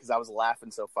Amanda because I was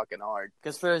laughing so fucking hard.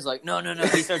 Because Flair's like, no.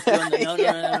 He starts doing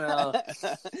the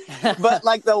no. But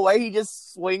like the way he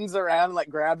just swings around and like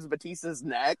grabs Batista's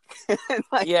neck, and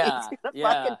like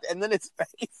and then his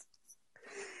face.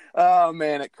 Oh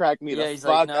man, it cracked me the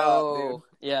fuck up, dude.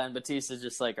 Yeah, and Batista's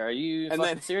just like, are you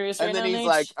fucking serious right now? And then he's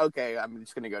like, okay, I'm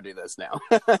just gonna go do this now.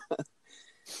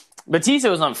 Batista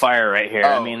was on fire right here.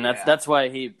 I mean, that's why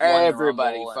he won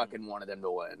everybody fucking wanted him to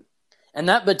win. And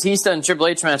that Batista and Triple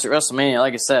H match at WrestleMania,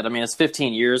 like I said, I mean, it's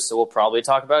 15 years, so we'll probably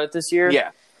talk about it this year. Yeah.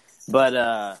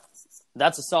 But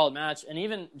that's a solid match. And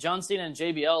even John Cena and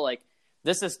JBL, like,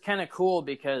 this is kind of cool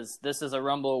because this is a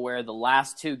Rumble where the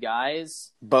last two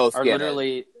guys both are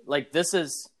literally like, this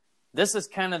is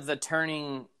kind of the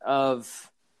turning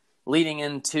of leading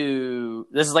into,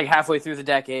 this is like halfway through the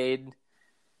decade.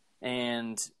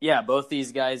 And yeah, both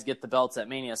these guys get the belts at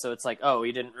Mania. So it's like, oh,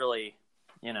 he didn't really,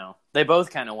 they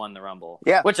both kind of won the Rumble.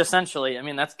 Yeah. Which essentially, I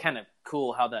mean, that's kind of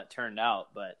cool how that turned out.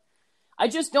 But I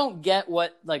just don't get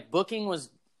what, like, booking was,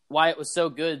 why it was so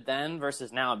good then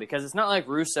versus now. Because it's not like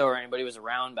Russo or anybody was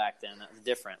around back then. That was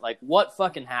different. Like, what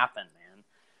fucking happened, man?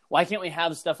 Why can't we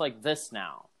have stuff like this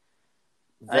now?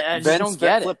 I just don't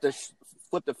get it.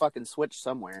 Flipped the fucking switch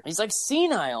somewhere. He's like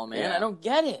senile, man. Yeah. I don't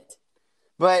get it.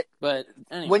 But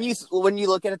anyways. when you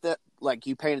look at it, like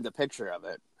you painted the picture of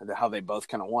it, how they both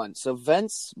kind of won. So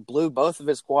Vince blew both of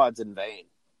his quads in vain.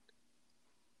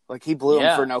 Like he blew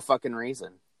them for no fucking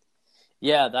reason.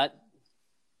 Yeah,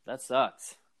 that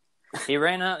sucks. He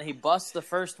ran out, he busts the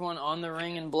first one on the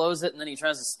ring and blows it, and then he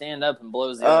tries to stand up and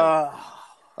blows the other.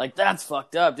 Like, that's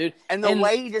fucked up, dude. And the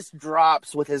way he just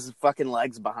drops with his fucking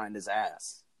legs behind his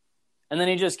ass. And then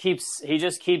he just keeps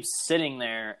sitting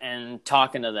there and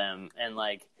talking to them, and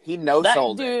like he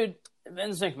no-sold it. Dude,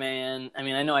 Vince McMahon. I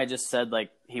mean, I know I just said like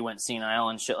he went senile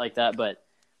and shit like that, but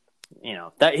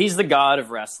that he's the god of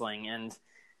wrestling, and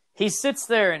he sits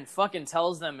there and fucking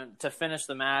tells them to finish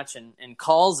the match and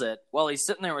calls it while he's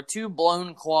sitting there with two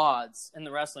blown quads in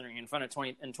the wrestling ring in front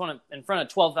of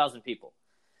 12,000 people.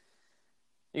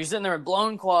 You're sitting there with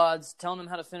blown quads, telling them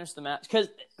how to finish the match. Because,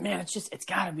 man, it's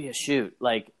got to be a shoot.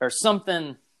 Like, or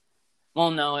something.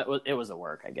 Well, no, it was a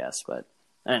work, I guess. But,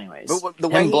 anyways. But the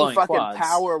way he fucking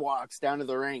power walks down to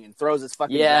the ring and throws his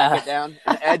fucking jacket down,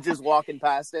 and Edge is walking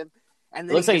past him. And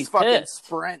then he just fucking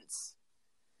sprints.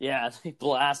 Yeah, he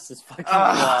blasts his fucking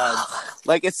quad.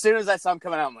 Like, as soon as I saw him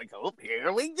coming out, I'm like, oh,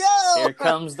 here we go. Here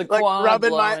comes the like, quad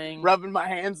blowing. rubbing my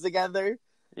hands together.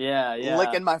 Yeah.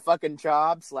 Licking my fucking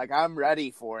chops. Like, I'm ready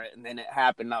for it. And then it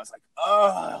happened. And I was like,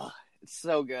 oh, it's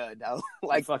so good. I,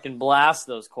 like, fucking blast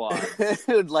those quads.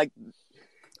 Dude, like,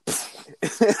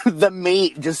 the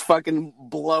meat just fucking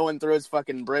blowing through his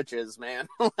fucking britches, man.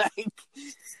 Like,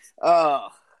 oh,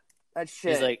 that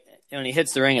shit. He's like, when he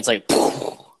hits the ring, it's like,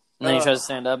 and then he tries to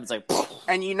stand up, it's like,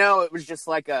 and you know, it was just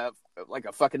like a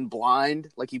fucking blind.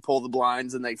 Like, you pull the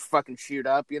blinds and they fucking shoot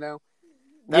up, you know?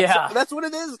 That's what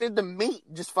it is, dude. The meat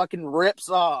just fucking rips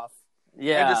off.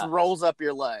 Yeah. And just rolls up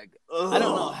your leg. Ugh. I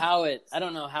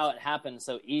don't know how it happened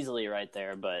so easily right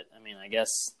there, but I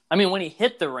mean, when he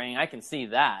hit the ring, I can see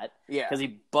that. Yeah. Because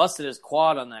he busted his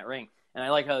quad on that ring. And I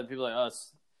like how the people are like,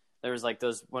 there was like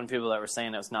those one people that were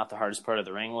saying that was not the hardest part of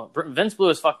the ring. Well, Vince blew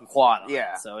his fucking quad on it,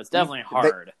 so it's definitely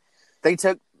hard. They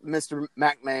took Mr.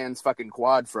 McMahon's fucking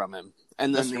quad from him.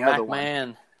 And then the other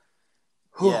one.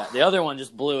 Yeah, the other one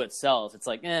just blew itself. It's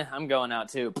like, I'm going out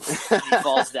too. And he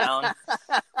falls down.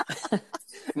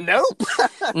 Nope.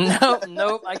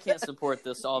 Nope. I can't support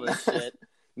all this shit.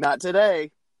 Not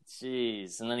today.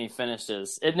 Jeez. And then he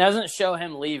finishes. It doesn't show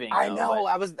him leaving. I know.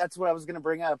 That's what I was going to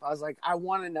bring up. I was like, I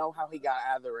want to know how he got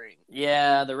out of the ring.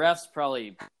 Yeah, the refs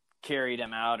probably carried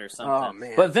him out or something. Oh,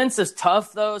 man. But Vince is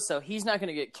tough, though, so he's not going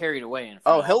to get carried away in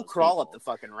front of he'll crawl up the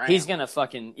fucking ramp. He's going to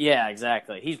fucking... Yeah,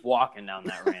 exactly. He's walking down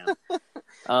that ramp.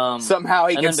 Somehow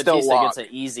he can still Batista walk. Gets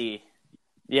an easy...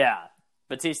 Yeah.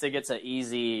 Batista gets an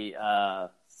easy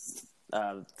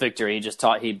victory.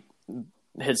 He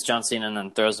hits John Cena and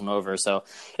then throws him over. So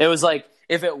it was like,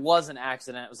 if it was an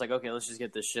accident, it was like, okay, let's just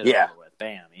get this shit over with.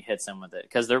 Bam, he hits him with it.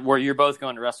 Because you're both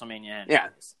going to WrestleMania anyways. Yeah,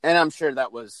 and I'm sure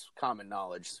that was common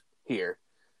knowledge here.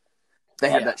 They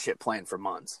had that shit planned for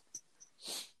months.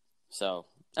 So,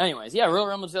 anyways, Royal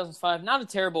Rumble 2005, not a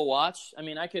terrible watch. I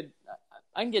mean, I can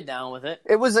get down with it.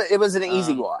 It was an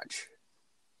easy watch.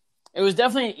 It was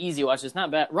definitely an easy watch. It's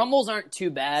not bad. Rumbles aren't too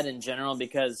bad in general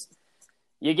because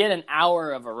you get an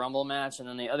hour of a Rumble match, and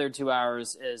then the other 2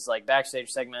 hours is like backstage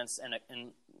segments and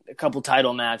a couple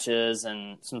title matches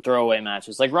and some throwaway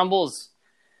matches. Like Rumbles,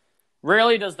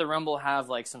 rarely does the Rumble have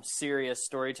like some serious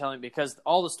storytelling because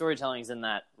all the storytelling is in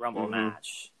that Rumble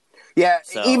match. Yeah,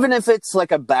 so, even if it's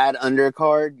like a bad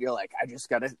undercard, you're like, I just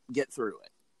got to get through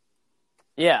it.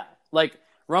 Yeah, like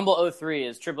Rumble 03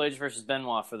 is Triple H versus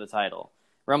Benoit for the title.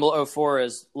 Rumble 04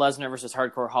 is Lesnar versus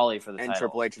Hardcore Holly for the title. And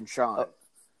Triple H and Shawn.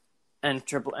 And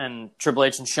Triple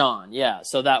H and Shawn, yeah.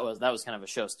 So that was kind of a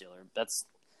show stealer.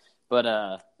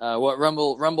 What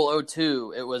Rumble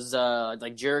 02? It was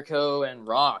like Jericho and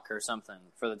Rock or something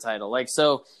for the title. Like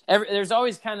so, there's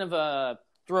always kind of a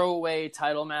throwaway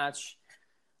title match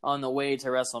on the way to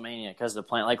WrestleMania because of the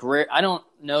plan. Like I don't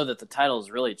know that the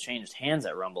titles really changed hands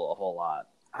at Rumble a whole lot.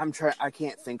 I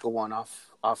can't think of one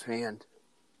offhand.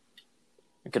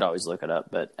 You could always look it up,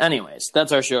 but anyways,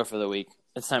 that's our show for the week.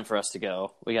 It's time for us to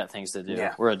go. We got things to do.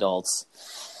 Yeah. We're adults.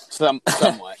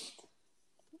 Somewhat.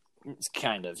 It's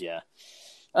kind of, yeah.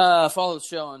 Follow the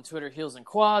show on Twitter, Heels and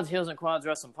Quads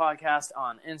Wrestling Podcast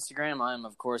on Instagram. I'm,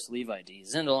 of course, Levi D.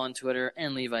 Zindel on Twitter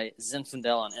and Levi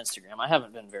Zinfandel on Instagram. I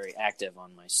haven't been very active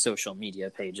on my social media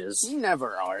pages. You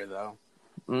never are, though.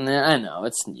 I know.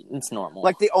 It's normal.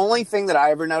 Like, the only thing that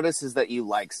I ever notice is that you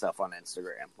like stuff on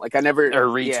Instagram. Like, I never... Or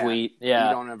retweet, yeah.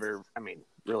 You don't ever,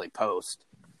 really post.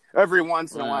 Every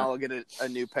once in a while, I'll get a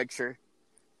new picture.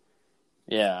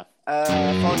 Yeah. Follow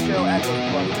the show at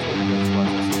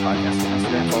Podcast on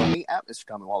Instagram. Follow me at Mr.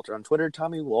 Tommy Walter on Twitter.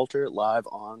 Tommy Walter Live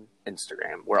on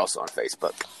Instagram. We're also on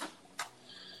Facebook.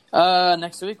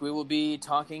 Next week, we will be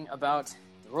talking about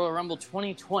the Royal Rumble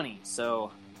 2020.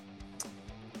 So...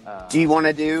 do you want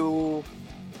to do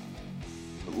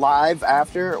live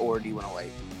after, or do you want to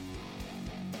wait?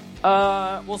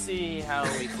 We'll see how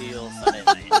we feel Sunday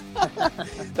night.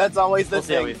 That's always the we'll thing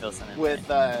see how we feel Sunday with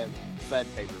night. Fed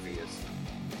pay-per-views.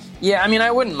 Yeah, I mean,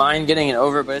 I wouldn't mind getting it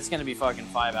over, but it's going to be fucking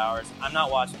 5 hours. I'm not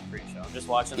watching the pre-show. I'm just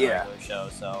watching the regular show.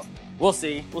 So we'll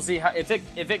see. We'll see how if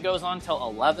it goes on till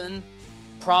 11.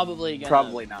 Probably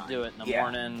not do it in the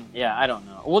morning. Yeah, I don't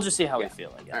know. We'll just see how we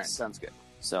feel. I guess. All right, sounds good.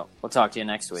 So we'll talk to you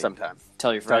next week. Sometime.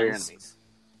 Tell your friends.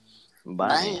 Tell your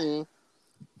enemies. Bye.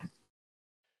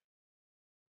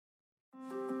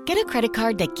 Get a credit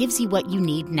card that gives you what you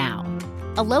need now.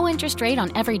 A low interest rate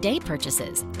on everyday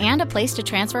purchases and a place to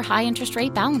transfer high interest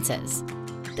rate balances.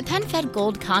 The PenFed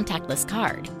Gold Contactless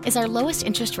Card is our lowest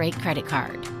interest rate credit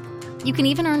card. You can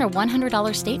even earn a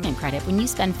 $100 statement credit when you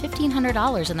spend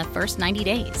 $1,500 in the first 90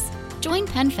 days. Join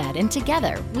PenFed and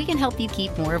together we can help you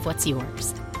keep more of what's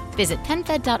yours. Visit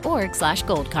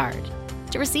PenFed.org/goldcard.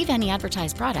 To receive any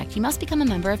advertised product, you must become a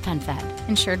member of PenFed,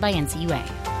 insured by NCUA.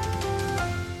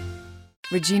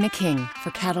 Regina King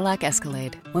for Cadillac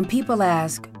Escalade. When people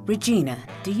ask, Regina,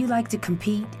 do you like to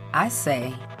compete? I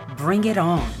say, bring it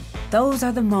on. Those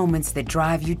are the moments that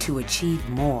drive you to achieve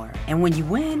more. And when you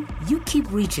win, you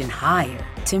keep reaching higher.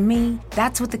 To me,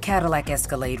 that's what the Cadillac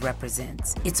Escalade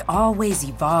represents. It's always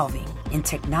evolving in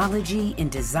technology, in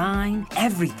design,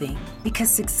 everything. Because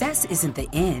success isn't the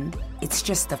end, it's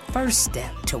just the first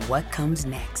step to what comes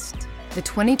next. The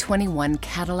 2021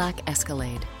 Cadillac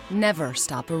Escalade. Never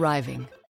stop arriving.